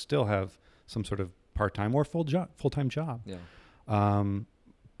successful artists still have some sort of part-time or full-time job. Yeah.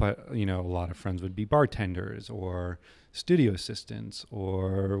 But a lot of friends would be bartenders or studio assistants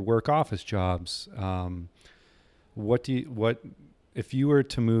or work office jobs. What if you were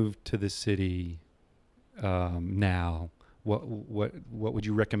to move to the city now? What would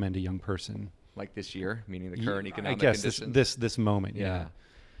you recommend a young person? Like this year, meaning the current economic conditions? This moment. Yeah.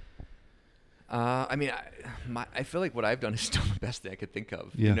 I feel like what I've done is still the best thing I could think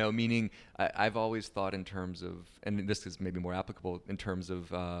of. Yeah. Meaning I've always thought in terms of, and this is maybe more applicable in terms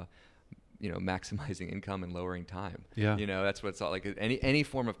of, maximizing income and lowering time. Yeah. That's what it's all like. Any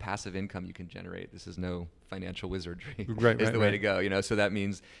form of passive income you can generate. This is no financial wizardry. Right. Is the way to go. So that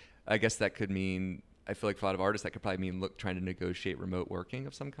means, I guess that could mean. I feel like for a lot of artists, that could probably mean trying to negotiate remote working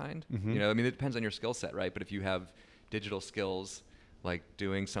of some kind. It depends on your skill set, right? But if you have digital skills. Like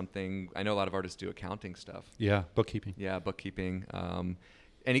doing something, I know a lot of artists do accounting stuff. Yeah, bookkeeping. Yeah, bookkeeping.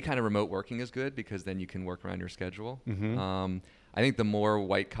 Any kind of remote working is good because then you can work around your schedule. I think the more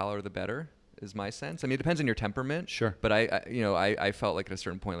white collar, the better, is my sense. I mean, it depends on your temperament. Sure. But I felt like at a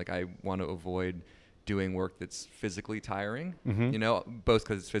certain point, I want to avoid doing work that's physically tiring, Mhm. you know, both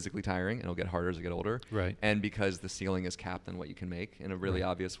because it's physically tiring and it'll get harder as you get older, Right. and because the ceiling is capped on what you can make in a really Right.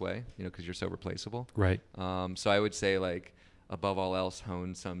 obvious way, you know, because you're so replaceable. Right. So I would say, like, above all else,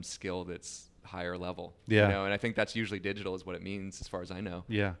 hone some skill that's higher level. Yeah. You know, and I think that's usually digital is what it means as far as I know.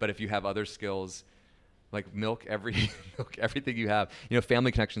 Yeah. But if you have other skills, like milk everything you have, you know,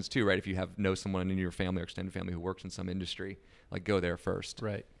 family connections too, right? If you know someone in your family or extended family who works in some industry, like go there first.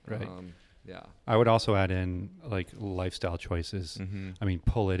 Right. Right. Yeah. I would also add in like lifestyle choices. Mm-hmm. I mean,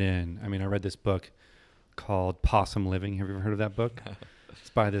 pull it in. I mean, I read this book called Possum Living. Have you ever heard of that book? It's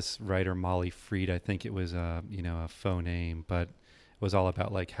by this writer, Molly Freed. I think it was a faux name, but it was all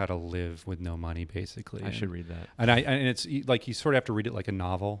about like how to live with no money, basically. I should read that. And it's like you sort of have to read it like a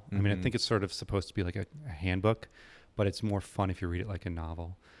novel. I mean, I Mhm. think it's sort of supposed to be like a handbook, but it's more fun if you read it like a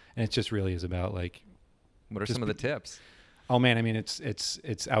novel. And it just really is about like, What are just some of the tips? oh man, I mean, it's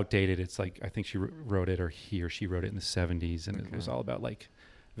outdated. It's like, I think she wrote it, or he or she wrote it in the 70s, and it was Okay. all about like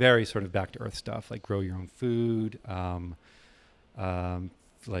very sort of back to earth stuff, like grow your own food,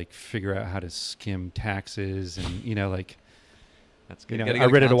 like figure out how to skim taxes, and like. That's You good. know, Gotta I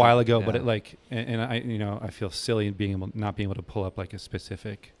get read it a content. while ago, but Yeah. it like, and I, I feel silly in not being able to pull up like a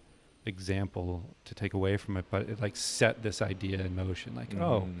specific example to take away from it, but it like set this idea in motion. Like,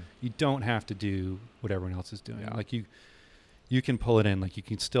 oh, Mhm. you don't have to do what everyone else is doing. Yeah. Like you can pull it in. Like you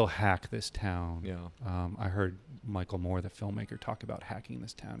can still hack this town. Yeah. I heard Michael Moore, the filmmaker, talk about hacking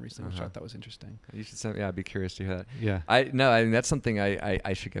this town recently, which I Uh-huh. thought was interesting. You should send, yeah, I'd be curious to hear that. Yeah. I mean, that's something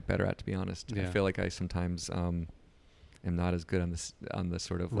I should get better at, to be honest. I Yeah. feel like I sometimes am not as good on the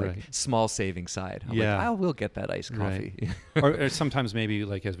sort of like Right. small saving side. I'm Yeah. like, I will get that iced Right. coffee. or sometimes maybe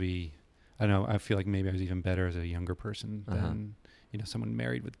like I don't know, I feel like maybe I was even better as a younger person Uh-huh. than, someone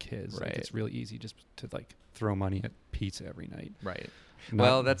married with kids. Like Right. it's really easy just to like throw money at pizza every night. Right. Not-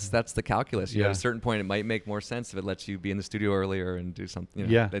 Well, that's the calculus. You know, Yeah. at a certain point, it might make more sense if it lets you be in the studio earlier and do something. You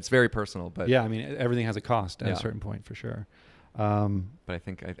know, Yeah. It's very personal, but yeah, I mean, everything has a cost at Yeah. a certain point for sure. but I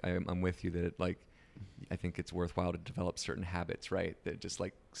think I'm with you that I think it's worthwhile to develop certain habits, right? That just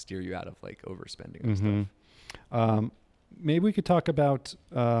like steer you out of like overspending and Mhm. stuff. Maybe we could talk about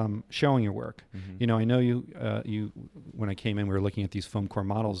showing your work. Mhm. I know you when I came in, we were looking at these foam core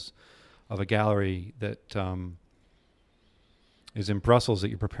models of a gallery that is in Brussels that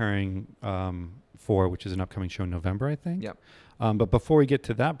you're preparing for, which is an upcoming show in November, I think. Yep. But before we get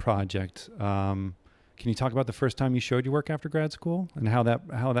to that project, can you talk about the first time you showed your work after grad school and how that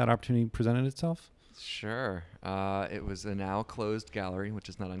opportunity presented itself? Sure. It was a now closed gallery, which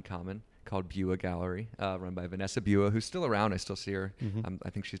is not uncommon, called Bua Gallery, run by Vanessa Bua, who's still around. I still see her. Mhm. I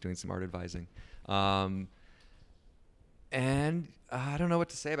think she's doing some art advising. And I don't know what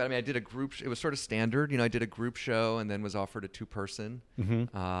to say about it. I mean, I did a group. It was sort of standard. I did a group show and then was offered a 2-person.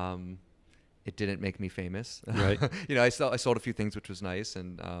 Mm-hmm. It didn't make me famous. Right. I sold a few things, which was nice,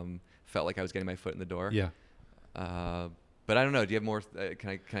 and felt like I was getting my foot in the door. Yeah. But I don't know. Do you have more?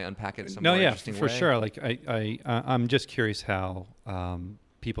 Can I unpack it in some No, more yeah, interesting for way? sure. Like I'm just curious how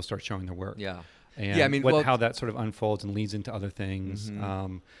people start showing their work. Yeah. And Yeah, I mean, well- how that sort of unfolds and leads into other things.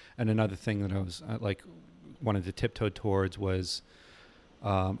 Mhm. And another thing that I was wanted to tiptoe towards was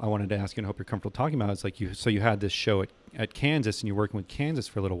I wanted to ask you, and I hope you're comfortable talking about it. It's like you had this show at Kansas, and you're working with Kansas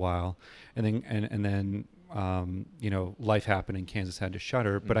for a little while, and then life happened and Kansas had to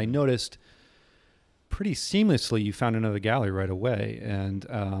shutter. But I Mhm. noticed pretty seamlessly you found another gallery right away, and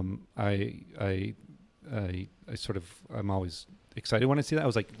I sort of I'm always excited when I see that. I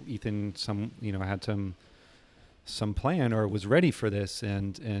was like, Ethan, had some plan or was ready for this,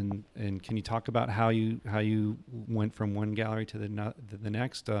 and can you talk about how you went from one gallery to the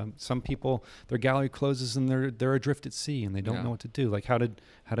next? Some people, their gallery closes and they're adrift at sea and they don't Yeah. know what to do. Like how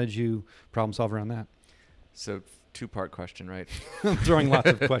did you problem solve around that? So 2-part question, right? I'm throwing lots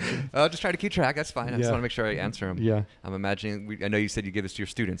of questions. I'll just try to keep track. That's fine. I just Yeah. want to make sure I answer them. Yeah, I'm imagining. I know you said you give this to your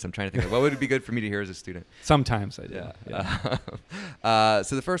students. I'm trying to think of what would it be good for me to hear as a student. sometimes I do. Yeah.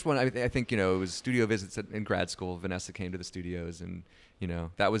 So the first one, I think, it was studio visits in grad school. Vanessa came to the studios, and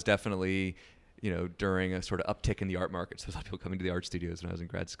that was definitely during a sort of uptick in the art market. So there's a lot of people coming to the art studios when I was in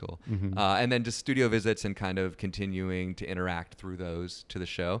grad school. Mhm. And then just studio visits and kind of continuing to interact through those to the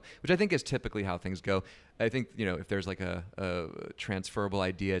show, which I think is typically how things go. I think, if there's like a transferable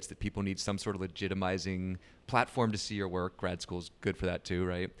idea, it's that people need some sort of legitimizing platform to see your work. Grad school's good for that too,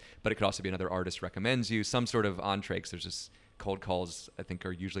 right? But it could also be another artist recommends you, some sort of entree, 'cause there's just cold calls I think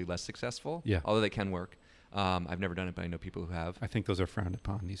are usually less successful, Yeah. although they can work. I've never done it, but I know people who have. I think those are frowned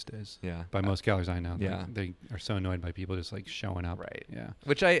upon these days. Yeah. By most galleries I know. Yeah. They are so annoyed by people just like showing up. Right. Yeah.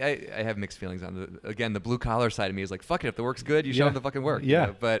 Which I have mixed feelings on. Again, the blue collar side of me is like, fuck it, if the work's good, you show them the fucking work. Yeah.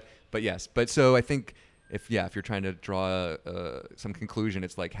 You know? But yes. But so I think if you're trying to draw some conclusion,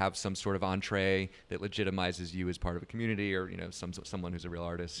 it's like have some sort of entree that legitimizes you as part of a community, or someone who's a real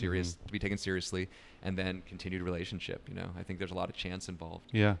artist, serious to be taken seriously, and then continued relationship. I think there's a lot of chance involved.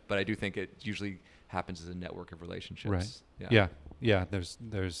 Yeah. But I do think it usually happens as a network of relationships. Right. Yeah.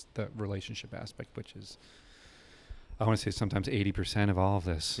 There's that relationship aspect, which is, I want to say sometimes 80% of all of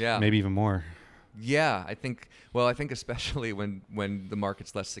this. Yeah. Maybe even more. Yeah, I think especially when the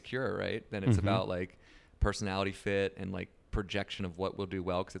market's less secure, right? Then it's about like personality fit and like projection of what will do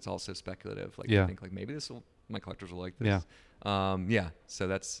well, because it's also speculative. Like I think like maybe my collectors will like this. So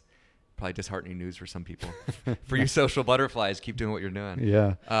that's probably disheartening news for some people. For you social butterflies, keep doing what you're doing.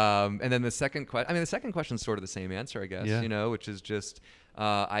 Yeah. And then the second question is sort of the same answer, I guess. Yeah. Which is just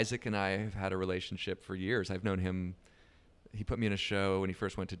Isaac and I have had a relationship for years. I've known him. He put me in a show when he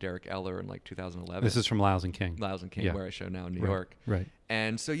first went to Derek Eller in like 2011. This is from Lyles and King. Lyles and King, where I show now in New York. Right.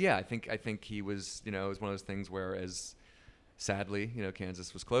 And so I think he was, it was one of those things where, as sadly,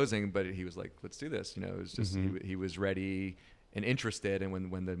 Kansas was closing, but he was like, let's do this. It was just he was ready and interested, and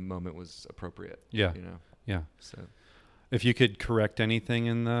when the moment was appropriate. Yeah. Yeah. So, if you could correct anything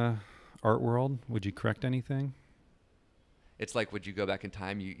in the art world, would you correct anything? It's like, would you go back in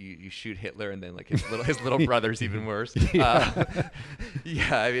time? You shoot Hitler, and then like his little brother's even worse. Yeah.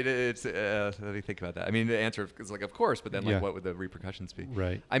 I mean, it's let me think about that. I mean, the answer is like, of course, but then like, what would the repercussions be?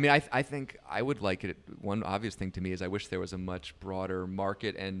 Right. I mean, I think I would like it. One obvious thing to me is I wish there was a much broader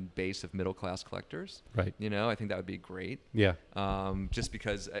market and base of middle class collectors. Right. I think that would be great. Yeah. Just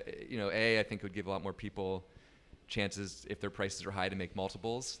because I think it would give a lot more people chances, if their prices are high, to make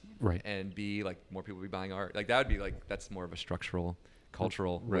multiples, right? And B, like, more people would be buying art. Like, that would be like, that's more of a structural,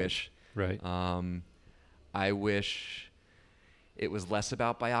 cultural wish. Right. I wish it was less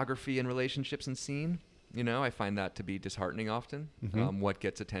about biography and relationships and scene. I find that to be disheartening often. What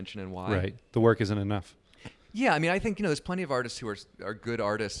gets attention and why. Right. The work isn't enough. Yeah, I mean, I think there's plenty of artists who are good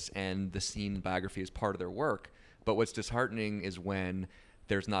artists, and the scene biography is part of their work. But what's disheartening is when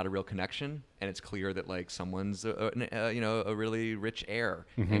there's not a real connection, and it's clear that like someone's a really rich heir,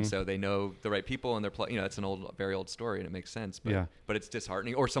 and so they know the right people, and they're it's an very old story, and it makes sense. But it's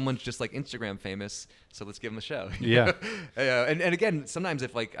disheartening. Or someone's just like Instagram famous, so let's give them a show. Yeah. And again, sometimes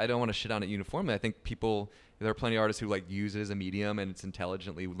if like I don't want to shit on it uniformly, I think there are plenty of artists who like use it as a medium, and it's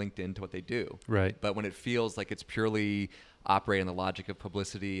intelligently linked into what they do. Right. But when it feels like it's purely operating on the logic of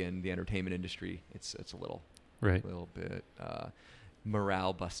publicity and the entertainment industry, it's a little bit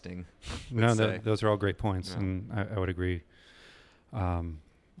morale busting. No, those are all great points, and I would agree on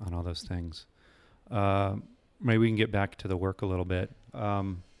all those things. Maybe we can get back to the work a little bit.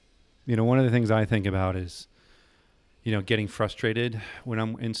 One of the things I think about is, getting frustrated when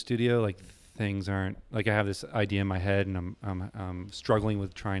I'm in studio. Like, things aren't like, I have this idea in my head, and I'm struggling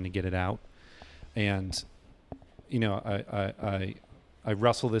with trying to get it out, and I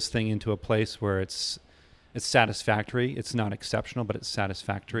wrestle this thing into a place where it's satisfactory. It's not exceptional, but it's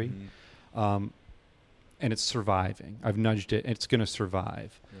satisfactory. And it's surviving. I've nudged it. It's going to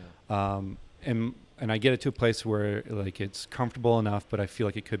survive. Yeah. And I get it to a place where like it's comfortable enough, but I feel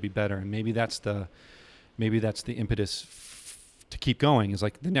like it could be better. And maybe that's the impetus to keep going, is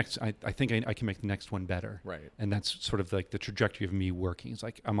like the next, I think I can make the next one better. Right. And that's sort of like the trajectory of me working. It's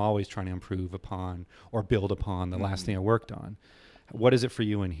like I'm always trying to improve upon or build upon the last thing I worked on. What is it for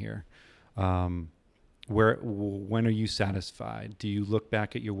you in here? When are you satisfied? Do you look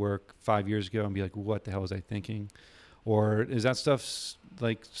back at your work 5 years ago and be like, what the hell was I thinking? Or is that stuff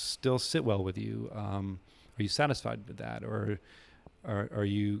like still sit well with you? Are you satisfied with that? Or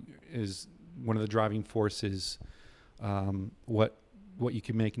is one of the driving forces what you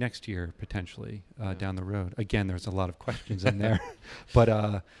can make next year potentially down the road? Again, there's a lot of questions in there, but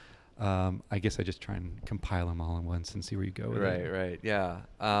I guess I just try and compile them all in once and see where you go with it. Right. Yeah.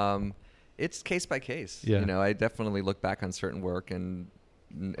 It's case by case. Yeah. I definitely look back on certain work and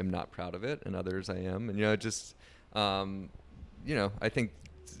am not proud of it, and others I am. And I think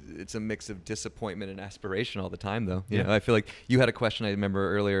it's a mix of disappointment and aspiration all the time, though. You know, I feel like you had a question I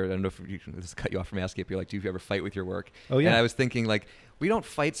remember earlier. I don't know if this cut you off from asking, if you're like, do you ever fight with your work? Oh yeah. And I was thinking like, we don't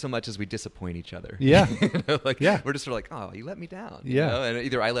fight so much as we disappoint each other. Yeah. We're just sort of like, oh, you let me down. Yeah. And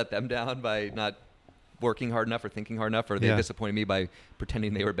either I let them down by not working hard enough or thinking hard enough, or they disappointed me by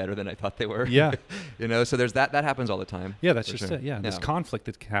pretending they were better than I thought they were. Yeah. So there's that happens all the time. Yeah, that's just it. Yeah. This conflict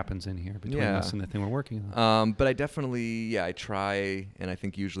that happens in here between us and the thing we're working on. But I definitely, I try, and I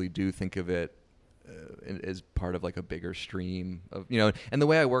think usually do think of it is part of like a bigger stream of, and the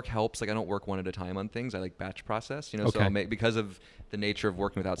way I work helps. Like I don't work one at a time on things. I like batch process, so I'll make, because of the nature of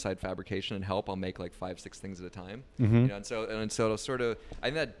working with outside fabrication and help, I'll make like 5-6 things at a time. And so it'll sort of,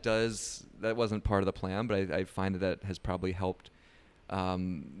 I think that wasn't part of the plan, but I find that has probably helped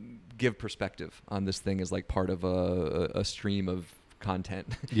give perspective on this thing as like part of a stream of content,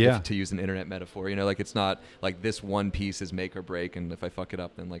 to use an internet metaphor. Like it's not like this one piece is make or break, and if I fuck it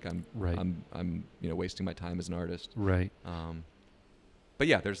up, then like I'm wasting my time as an artist. Right. But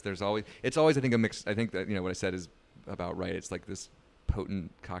yeah, there's always, it's always, I think, a mix. I think that what I said is about right. It's like this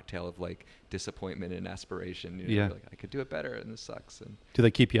potent cocktail of like disappointment and aspiration. Like I could do it better, and this sucks. And do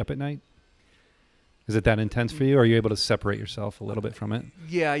they keep you up at night? Is it that intense for you, or are you able to separate yourself a little bit from it?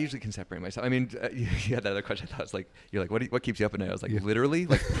 Yeah, I usually can separate myself. I mean, you had that other question. I thought, was like, you're like, what keeps you up at night? I was like, literally,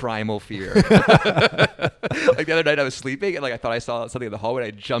 like primal fear. Like the other night I was sleeping, and like I thought I saw something in the hallway,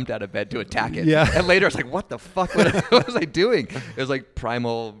 and I jumped out of bed to attack it. Yeah. And later I was like, what the fuck? What was I doing? It was like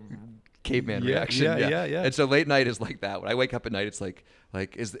primal caveman reaction. Yeah. And so late night is like that. When I wake up at night, it's like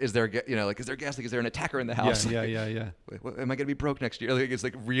is there is there gas? Like, is there an attacker in the house? Yeah. Am I gonna be broke next year? Like, it's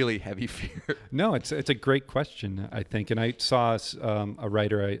like really heavy fear. No, it's a great question, I think. And I saw a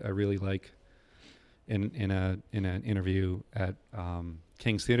writer I really like in an interview at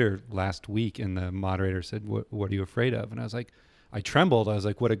King's Theater last week, and the moderator said, "What are you afraid of?" And I was like, I trembled. I was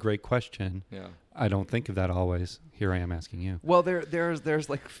like, what a great question. Yeah. I don't think of that always. Here I am asking you. Well, there's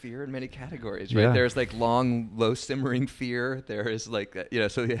like fear in many categories, right? Yeah. There's like long, low simmering fear. There is like,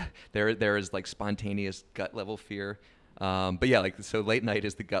 there is like spontaneous gut level fear. But yeah, like, so late night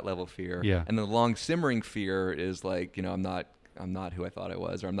is the gut level fear. Yeah. And the long simmering fear is like, I'm not who I thought I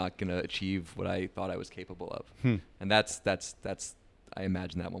was, or I'm not going to achieve what I thought I was capable of. And that's I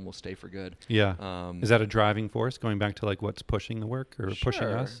imagine that one will stay for good. Yeah. Is that a driving force, going back to like what's pushing the work or pushing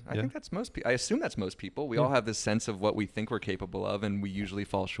us? I think that's most people. I assume that's most people. We all have this sense of what we think we're capable of, and we usually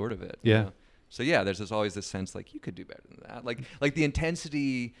fall short of it. Yeah. So yeah, there's always this sense like you could do better than that. Like the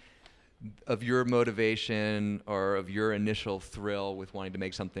intensity of your motivation or of your initial thrill with wanting to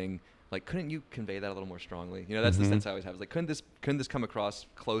make something, like, couldn't you convey that a little more strongly? That's the sense I always have. It's like, couldn't this come across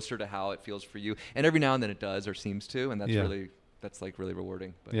closer to how it feels for you? And every now and then it does, or seems to, and that's like really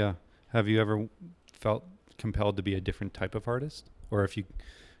rewarding. But yeah. Have you ever felt compelled to be a different type of artist? Or if you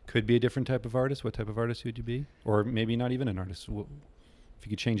could be a different type of artist, what type of artist would you be? Or maybe not even an artist, if you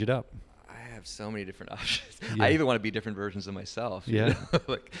could change it up. I have so many different options. Yeah. I even want to be different versions of myself. Yeah.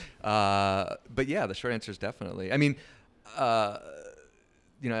 But yeah, the short answer is definitely. I mean, I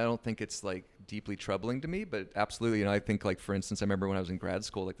don't think it's like deeply troubling to me, but absolutely, I think, like, for instance, I remember when I was in grad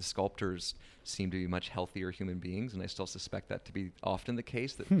school, like, the sculptors seemed to be much healthier human beings, and I still suspect that to be often the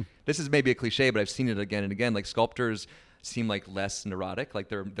case. That this is maybe a cliche, but I've seen it again and again. Like, sculptors seem like less neurotic, like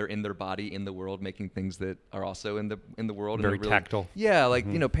they're in their body, in the world, making things that are also in the world. Very tactile. Yeah, like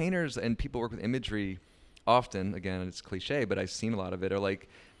painters and people work with imagery. Often, again, it's cliche, but I've seen a lot of it, are like,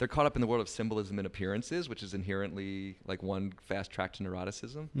 they're caught up in the world of symbolism and appearances, which is inherently like one fast track to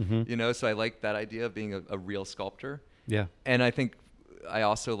neuroticism. So I like that idea of being a real sculptor. Yeah. And I think I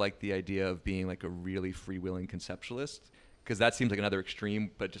also like the idea of being like a really freewheeling conceptualist, because that seems like another extreme,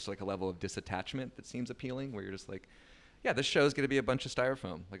 but just like a level of disattachment that seems appealing, where you're just like, yeah, this show's going to be a bunch of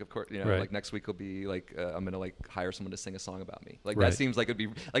styrofoam. Like, of course, right. Like next week will be like, I'm going to like hire someone to sing a song about me. Like, right. That seems like it'd be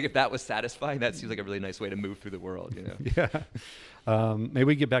like, if that was satisfying, that seems like a really nice way to move through the world, Yeah. Maybe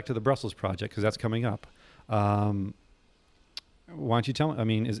we get back to the Brussels project, because that's coming up. Why don't you tell me? I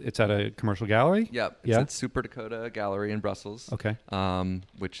mean, it's at a commercial gallery? Yeah. It's at Super Dakota Gallery in Brussels. Okay.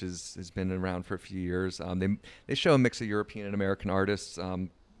 Which has been around for a few years. They show a mix of European and American artists.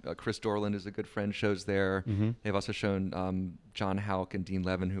 Chris Dorland is a good friend, shows there. They've also shown John Houck and Dean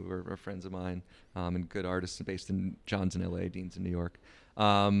Levin, who are friends of mine, and good artists based in John's in LA, Dean's in New York.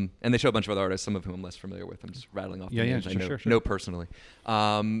 And they show a bunch of other artists, some of whom I'm less familiar with. I'm just rattling off the names I know personally.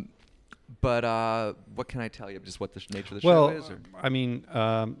 But what can I tell you? Just what the nature of the show is? Or? I mean,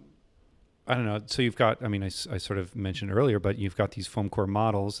 I don't know. So you've got, I mean, I sort of mentioned earlier, but you've got these foam core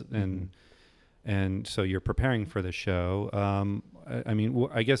models, and so you're preparing for the show. I mean,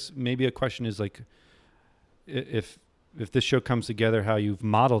 I guess maybe a question is like, if this show comes together, how you've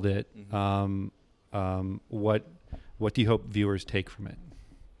modeled it, what do you hope viewers take from it?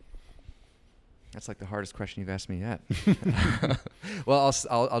 That's like the hardest question you've asked me yet. Well,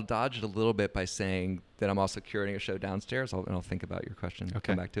 I'll dodge it a little bit by saying that I'm also curating a show downstairs, and I'll think about your question. Okay.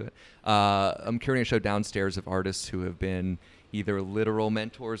 Come back to it. I'm curating a show downstairs of artists who have been either literal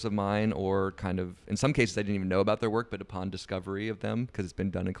mentors of mine, or kind of, in some cases, I didn't even know about their work, but upon discovery of them, because it's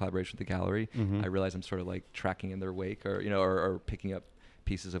been done in collaboration with the gallery, I realize I'm sort of like tracking in their wake, or or picking up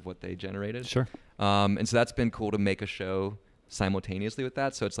pieces of what they generated. Sure. And so that's been cool to make a show simultaneously with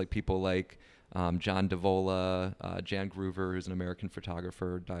that. So it's like people like John Davola, Jan Groover, who's an American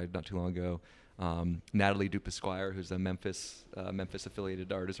photographer, died not too long ago. Natalie Dupasquire, who's a Memphis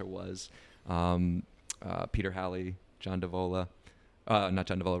affiliated artist, or was. Peter Halley, John Davola. Not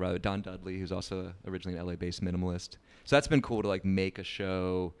John Davola, rather Don Dudley, who's also originally an LA-based minimalist. So that's been cool to like make a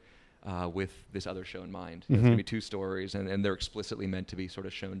show with this other show in mind. It's going to be two stories, and they're explicitly meant to be sort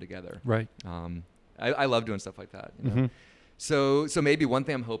of shown together. Right. I love doing stuff like that. You know? So maybe one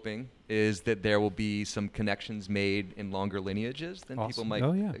thing I'm hoping is that there will be some connections made in longer lineages than people might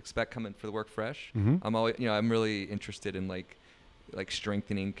expect coming for the work fresh. I'm always, I'm really interested in like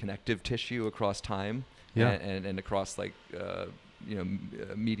strengthening connective tissue across time and across like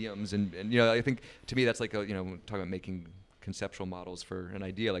mediums and I think to me that's like talking about making conceptual models for an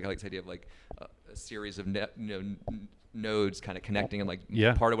idea. Like I like this idea of like a series of nodes kind of connecting, and like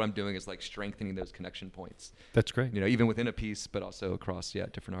part of what I'm doing is like strengthening those connection points. That's great. Even within a piece, but also across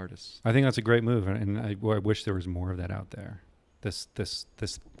different artists. I think that's a great move, and I wish there was more of that out there. This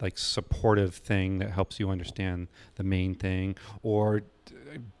like supportive thing that helps you understand the main thing, or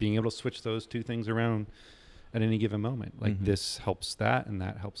being able to switch those two things around at any given moment. Like this helps that, and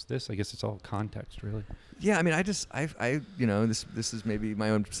that helps this. I guess it's all context, really. Yeah, I mean, I this is maybe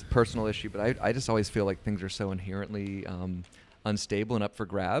my own personal issue, but I just always feel like things are so inherently unstable and up for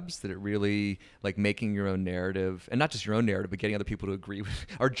grabs that it really, like, making your own narrative, and not just your own narrative, but getting other people to agree with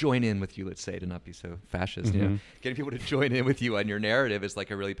or join in with you, let's say, to not be so fascist, getting people to join in with you on your narrative is like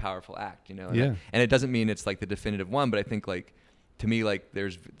a really powerful act, and it doesn't mean it's like the definitive one, but I think like, to me, like there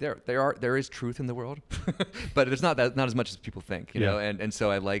is truth in the world, but it's not as much as people think, you know, and so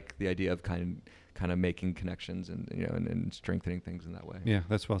I like the idea of kind of making connections and strengthening things in that way. Yeah,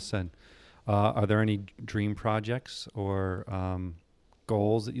 that's well said. Are there any dream projects or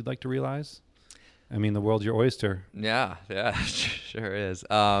goals that you'd like to realize? I mean, the world's your oyster. Yeah, sure is.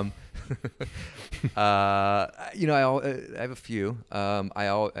 I have a few.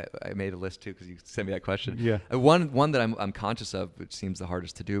 I made a list too because you sent me that question. Yeah. One that I'm conscious of, which seems the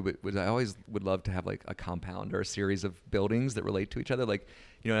hardest to do, but I always would love to have like a compound or a series of buildings that relate to each other. Like,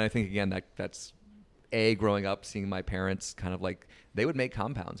 and I think again that's growing up, seeing my parents kind of like, they would make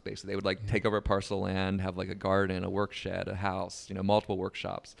compounds basically. They would like take over a parcel of land, have like a garden, a work shed, a house, multiple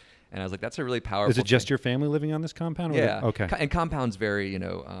workshops. And I was like, that's a really powerful Is it just your family living on this compound? Yeah. Okay. And compound's very,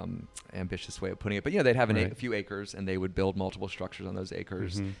 ambitious way of putting it. But, they'd have a few acres, and they would build multiple structures on those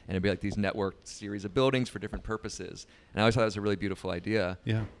acres. And it'd be like these networked series of buildings for different purposes. And I always thought that was a really beautiful idea.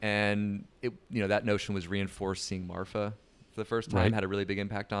 Yeah. And, that notion was reinforced seeing Marfa for the first time, had a really big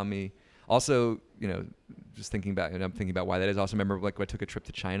impact on me. Also, just thinking back, and I'm thinking about why that is. I also remember like when I took a trip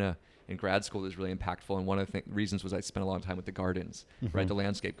to China in grad school, it was really impactful. And one of the reasons was I spent a long time with the gardens, right? The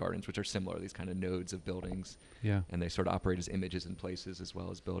landscape gardens, which are similar, these kind of nodes of buildings. Yeah. And they sort of operate as images in places as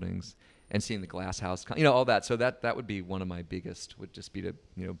well as buildings. And seeing the glass house, all that. So that would be one of my biggest, would just be to,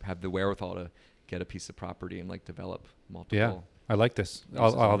 have the wherewithal to get a piece of property and like develop multiple. Yeah, I like this.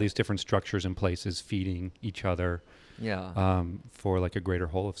 All these different structures and places feeding each other. Yeah. For like a greater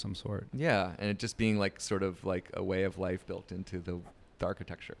whole of some sort. Yeah, and it just being like sort of like a way of life built into the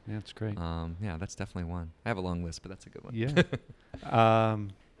architecture. Yeah, that's great. Yeah, that's definitely one. I have a long list, but that's a good one. Yeah.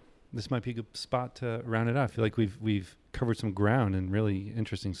 This might be a good spot to round it out. I feel like we've covered some ground and really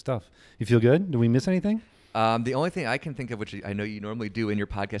interesting stuff. You feel good? Did we miss anything? The only thing I can think of, which I know you normally do in your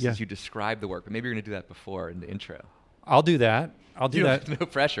podcast, is you describe the work, but maybe you're going to do that before in the intro. I'll do that. No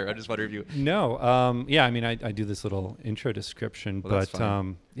pressure. I just wonder if you... No. I mean, I do this little intro description, but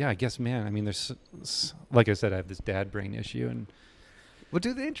I guess, man, I mean, there's, like I said, I have this dad brain issue, and we'll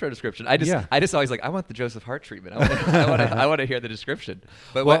do the intro description. I just always like, I want the Joseph Hart treatment. I want to hear the description,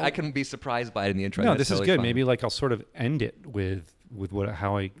 but I can be surprised by it in the intro. No, this is good. Fun. Maybe like I'll sort of end it with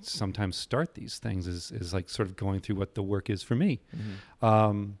how I sometimes start these things is like sort of going through what the work is for me.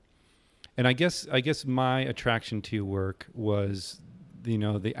 And I guess my attraction to your work was,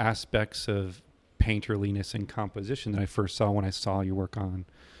 the aspects of painterliness and composition that I first saw when I saw your work on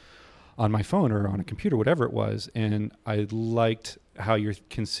my phone or on a computer, whatever it was. And I liked how you're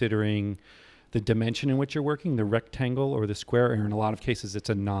considering the dimension in which you're working, the rectangle or the square, or in a lot of cases it's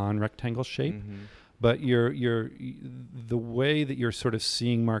a non-rectangle shape. But the way that you're sort of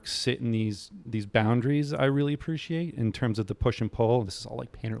seeing Mark sit in these boundaries, I really appreciate in terms of the push and pull. This is all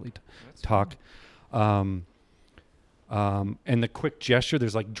like painterly talk. And the quick gesture,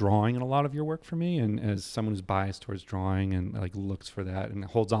 there's like drawing in a lot of your work for me. And as someone who's biased towards drawing and like looks for that and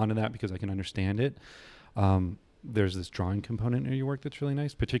holds on to that because I can understand it, there's this drawing component in your work that's really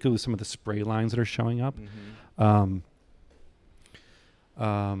nice, particularly some of the spray lines that are showing up.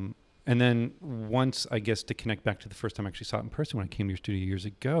 And then once, I guess, to connect back to the first time I actually saw it in person when I came to your studio years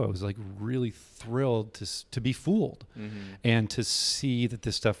ago, I was like really thrilled to be fooled and to see that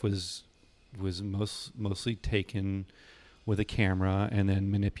this stuff was mostly taken with a camera and then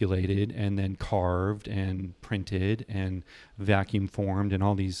manipulated and then carved and printed and vacuum formed and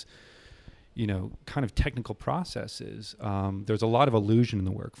all these, kind of technical processes. There's a lot of illusion in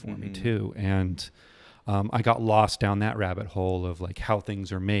the work for me too. And I got lost down that rabbit hole of like how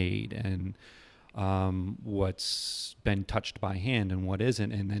things are made and what's been touched by hand and what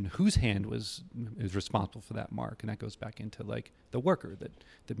isn't, and then whose hand is responsible for that mark. And that goes back into like the worker that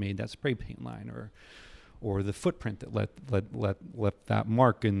made that spray paint line or the footprint that left that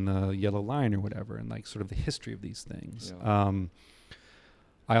mark in the yellow line or whatever, and like sort of the history of these things. Yeah.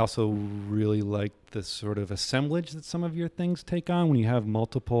 I also really like the sort of assemblage that some of your things take on when you have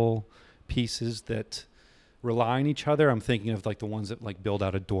multiple pieces that rely on each other. I'm thinking of like the ones that like build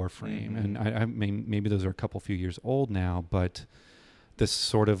out a door frame, and I mean, maybe those are a few years old now, but this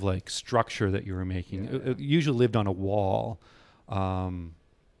sort of like structure that you were making, it usually lived on a wall, and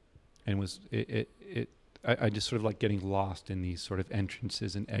was I just sort of like getting lost in these sort of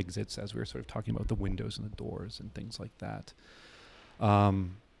entrances and exits as we were sort of talking about the windows and the doors and things like that.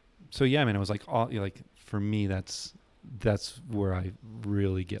 So yeah, I mean, it was like for me, that's where I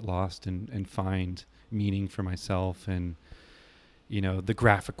really get lost and find meaning for myself, and the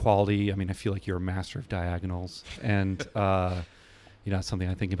graphic quality. I mean, I feel like you're a master of diagonals, and it's something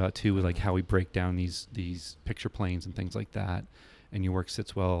I think about too, with like how we break down these picture planes and things like that. And your work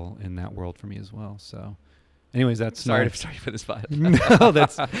sits well in that world for me as well. So, anyways, that's sorry for this spot. No,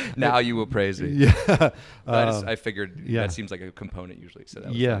 that's now you will praise me. Yeah, I figured that seems like a component usually. So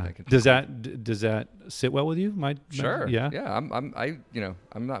that was does that sit well with you? Sure. Yeah.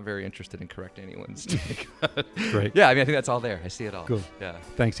 I'm not very interested in correcting anyone's take. Great. Yeah, I mean, I think that's all there. I see it all. Cool. Yeah.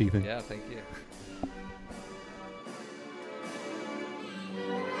 Thanks, Ethan. Yeah, thank you.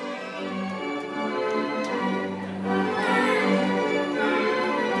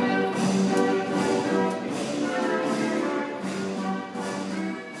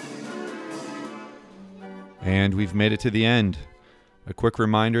 And we've made it to the end. A quick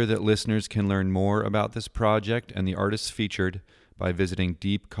reminder that listeners can learn more about this project and the artists featured by visiting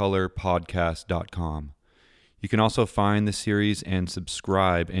deepcolorpodcast.com. You can also find the series and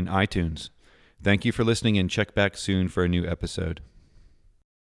subscribe in iTunes. Thank you for listening, and check back soon for a new episode.